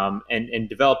 and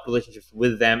develop relationships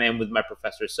with them and with my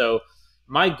professors. So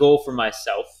my goal for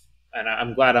myself, and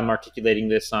I'm glad I'm articulating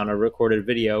this on a recorded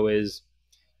video, is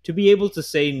to be able to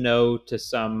say no to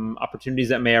some opportunities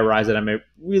that may arise that I may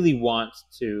really want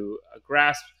to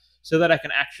grasp, so that I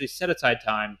can actually set aside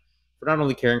time for not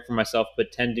only caring for myself,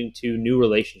 but tending to new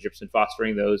relationships and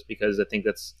fostering those, because I think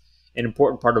that's an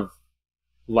important part of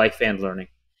life and learning.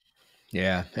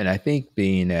 Yeah, and I think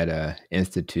being at a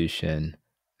institution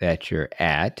that you're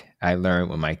at, I learned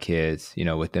with my kids,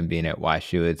 with them being at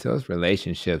WashU, it's those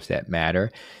relationships that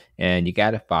matter, and you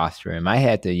got to foster them. I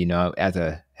had to, as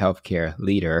a healthcare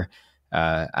leader,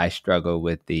 I struggle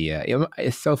with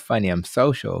it's so funny. I'm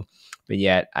social, but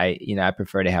yet I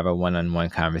prefer to have a one-on-one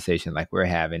conversation like we're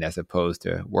having, as opposed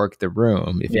to work the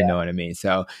room, if you Yeah. know what I mean.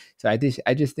 So I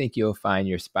just think you'll find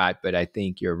your spot, but I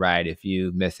think you're right. If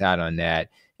you miss out on that,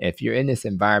 if you're in this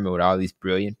environment with all these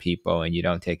brilliant people and you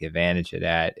don't take advantage of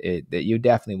that you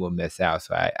definitely will miss out.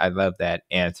 So I love that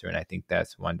answer, and I think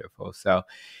that's wonderful. So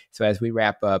as we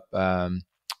wrap up,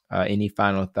 any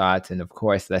final thoughts? And of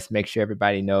course, let's make sure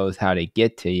everybody knows how to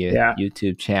get to your Yeah.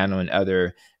 YouTube channel and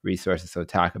other resources. So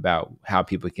talk about how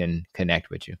people can connect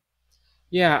with you.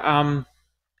 Yeah.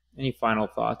 Any final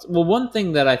thoughts? Well, one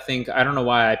thing that I don't know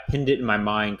why I pinned it in my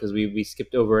mind, because we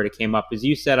skipped over it. It came up, is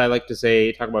you said, I like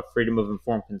to talk about freedom of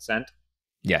informed consent.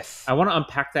 Yes. I want to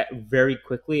unpack that very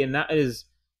quickly. And that is,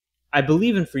 I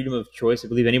believe in freedom of choice. I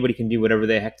believe anybody can do whatever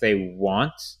the heck they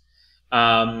want.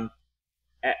 Um,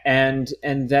 and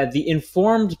that the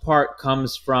informed part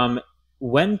comes from,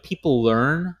 when people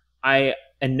learn, I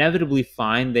inevitably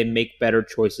find they make better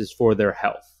choices for their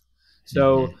health.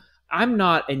 So Hmm. I'm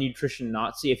not a nutrition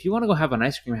Nazi. If you want to go have an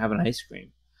ice cream, have an ice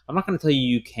cream. I'm not going to tell you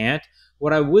you can't.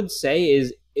 What I would say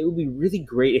is, it would be really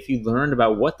great if you learned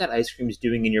about what that ice cream is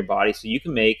doing in your body, so you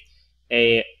can make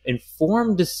a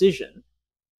informed decision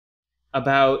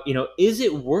about, is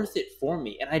it worth it for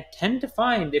me? And I tend to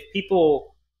find, if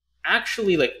people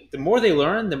actually, like, the more they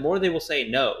learn, the more they will say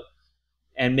no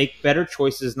and make better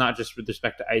choices, not just with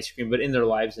respect to ice cream, but in their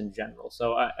lives in general.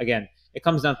 So again, it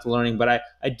comes down to learning, but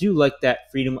I do like that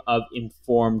freedom of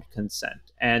informed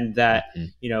consent, and that, Hmm.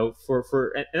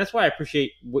 and that's why I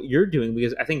appreciate what you're doing,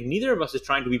 because I think neither of us is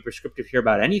trying to be prescriptive here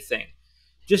about anything.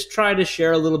 Just try to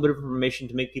share a little bit of information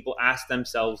to make people ask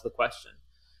themselves the question,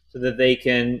 so that they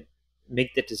can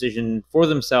make the decision for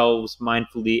themselves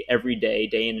mindfully every day,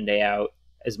 day in and day out,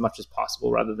 as much as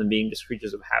possible, rather than being just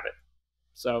creatures of habit.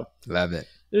 So Love it.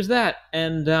 there's that.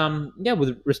 And yeah,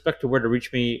 with respect to where to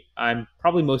reach me, I'm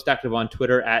probably most active on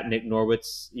Twitter at Nick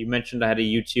Norwitz. You mentioned I had a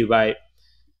YouTube.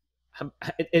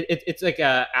 It's like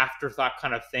a afterthought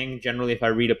kind of thing. Generally, if I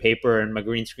read a paper and my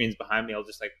green screen's behind me, I'll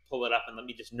just like pull it up and let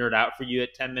me just nerd out for you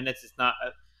at 10 minutes. It's not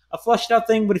a fleshed out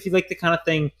thing, but if you like the kind of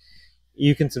thing,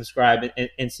 you can subscribe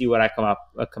and see what I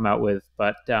come out with.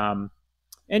 But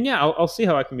and yeah, I'll see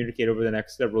how I communicate over the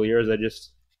next several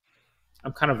years.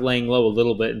 I'm kind of laying low a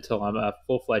little bit until I'm a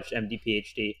full-fledged MD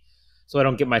PhD, so I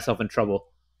don't get myself in trouble.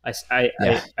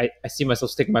 Yeah. I see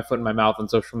myself sticking my foot in my mouth on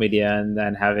social media and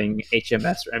then having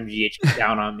HMS or MGH come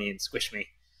down on me and squish me.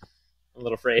 I'm a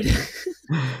little afraid.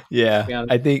 To Yeah, be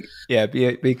honest. I think, yeah,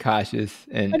 be cautious.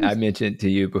 I And I just, mentioned to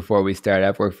you before we started,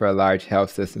 I've worked for a large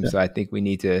health system, yeah. so I think we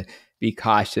need to be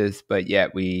cautious, but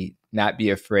yet we not be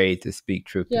afraid to speak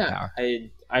truth to Yeah,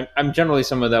 power. I'm generally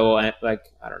someone that will like,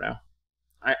 I don't know.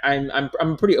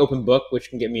 I'm a pretty open book, which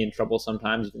can get me in trouble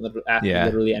sometimes. You can ask me Yeah,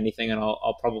 literally anything, and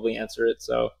I'll probably answer it.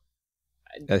 So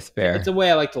that's it's a fair. way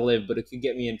I like to live, but it could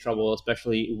get me in trouble,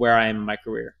 especially where I am in my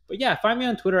career. But yeah, find me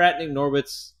on Twitter at Nick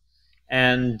Norwitz,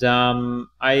 and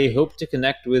I hope to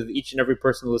connect with each and every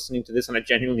person listening to this, and I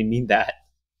genuinely mean that.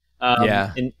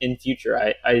 Yeah, In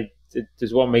future, it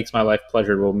is what makes my life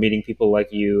pleasurable, meeting people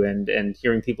like you and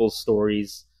hearing people's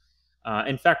stories.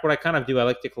 In fact, what I kind of do, I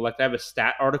like to collect. I have a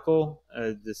stat article,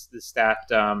 this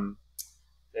stat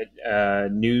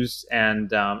news,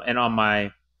 and on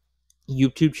my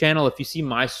YouTube channel, if you see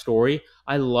my story,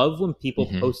 I love when people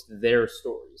hmm, post their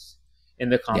stories in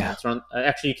the yeah. comments. Or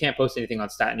actually, you can't post anything on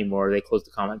stat anymore; they closed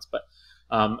the comments. But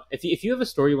if you have a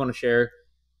story you want to share,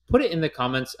 put it in the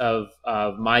comments of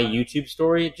my YouTube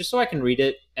story, just so I can read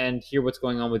it and hear what's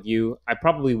going on with you. I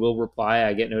probably will reply.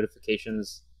 I get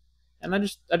notifications, and I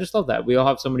just love that. We all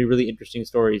have so many really interesting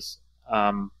stories,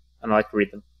 and I like to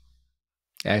read them.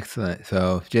 Excellent.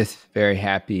 So, just very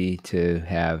happy to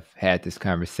have had this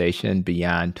conversation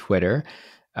beyond Twitter,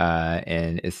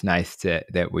 and it's nice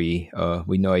that we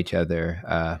know each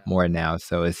other more now.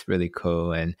 So it's really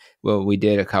cool. And well, we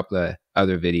did a couple of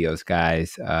other videos,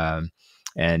 guys,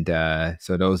 and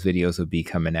so those videos will be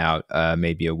coming out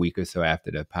maybe a week or so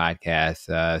after the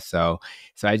podcast. So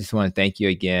I just want to thank you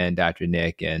again, Dr.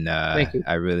 Nick, and Thank you.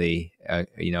 I really,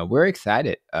 we're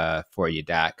excited for you,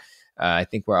 Doc. I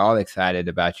think we're all excited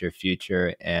about your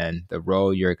future and the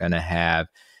role you're going to have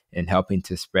in helping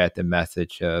to spread the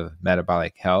message of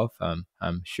metabolic health.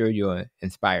 I'm sure you'll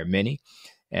inspire many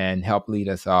and help lead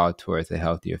us all towards a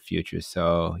healthier future.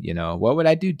 So, what would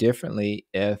I do differently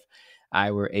if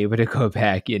I were able to go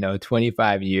back,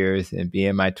 25 years and be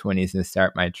in my 20s and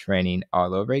start my training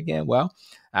all over again? Well,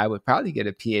 I would probably get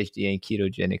a PhD in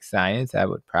ketogenic science. I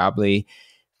would probably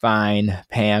find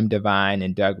Pam Devine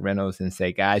and Doug Reynolds and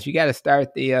say, guys, you got to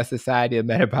start the Society of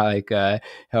Metabolic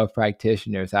Health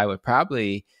Practitioners. I would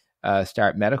probably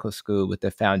start medical school with the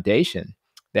foundation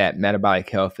that metabolic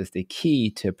health is the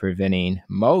key to preventing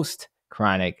most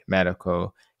chronic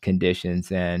medical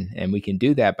conditions. And we can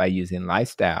do that by using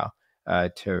lifestyle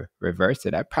to reverse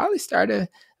it. I'd probably start a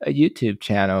YouTube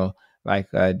channel like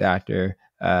Dr.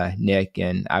 Nick,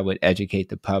 and I would educate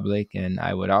the public. And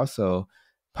I would also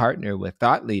partner with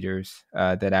thought leaders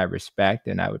that I respect,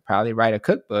 and I would probably write a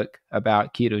cookbook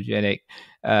about ketogenic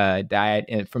diet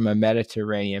and from a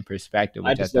Mediterranean perspective, I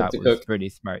which I just love thought to was cook. pretty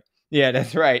smart. Yeah,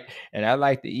 that's right. And I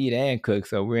like to eat and cook,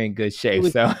 so we're in good It shape.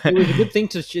 was So it was a good thing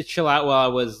to chill out while I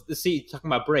was talking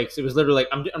about breaks. It was literally like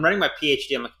I'm writing my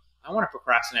PhD. I'm like, I want to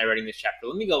procrastinate writing this chapter.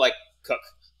 Let me go like cook.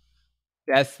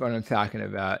 that's what I'm talking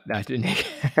about, Dr. Nick.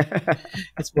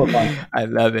 It's more fun. I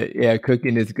love it. Yeah,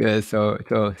 cooking is good. So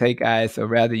hey guys, so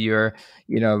whether you're,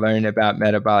 learning about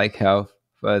metabolic health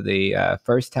for the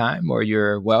first time or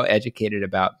you're well educated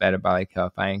about metabolic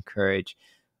health, I encourage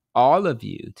all of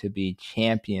you to be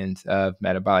champions of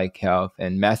metabolic health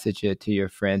and message it to your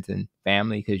friends and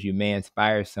family because you may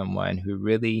inspire someone who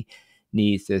really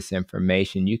needs this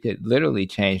information. You could literally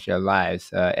change their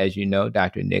lives. As you know,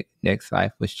 Dr. Nick's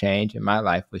life was changed and my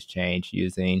life was changed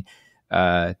using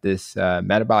this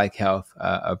metabolic health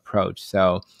approach.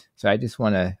 So I just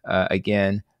want to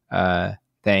again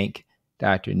thank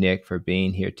Dr. Nick for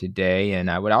being here today. And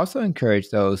I would also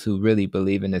encourage those who really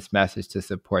believe in this message to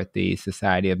support the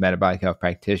Society of Metabolic Health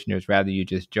Practitioners. Rather you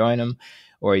just join them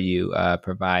or you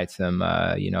provide some,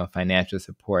 financial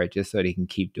support just so they can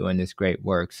keep doing this great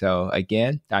work. So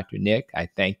again, Dr. Nick, I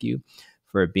thank you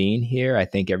for being here. I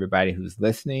thank everybody who's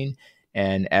listening.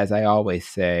 And as I always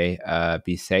say,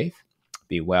 be safe,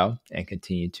 be well, and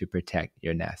continue to protect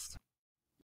your nest.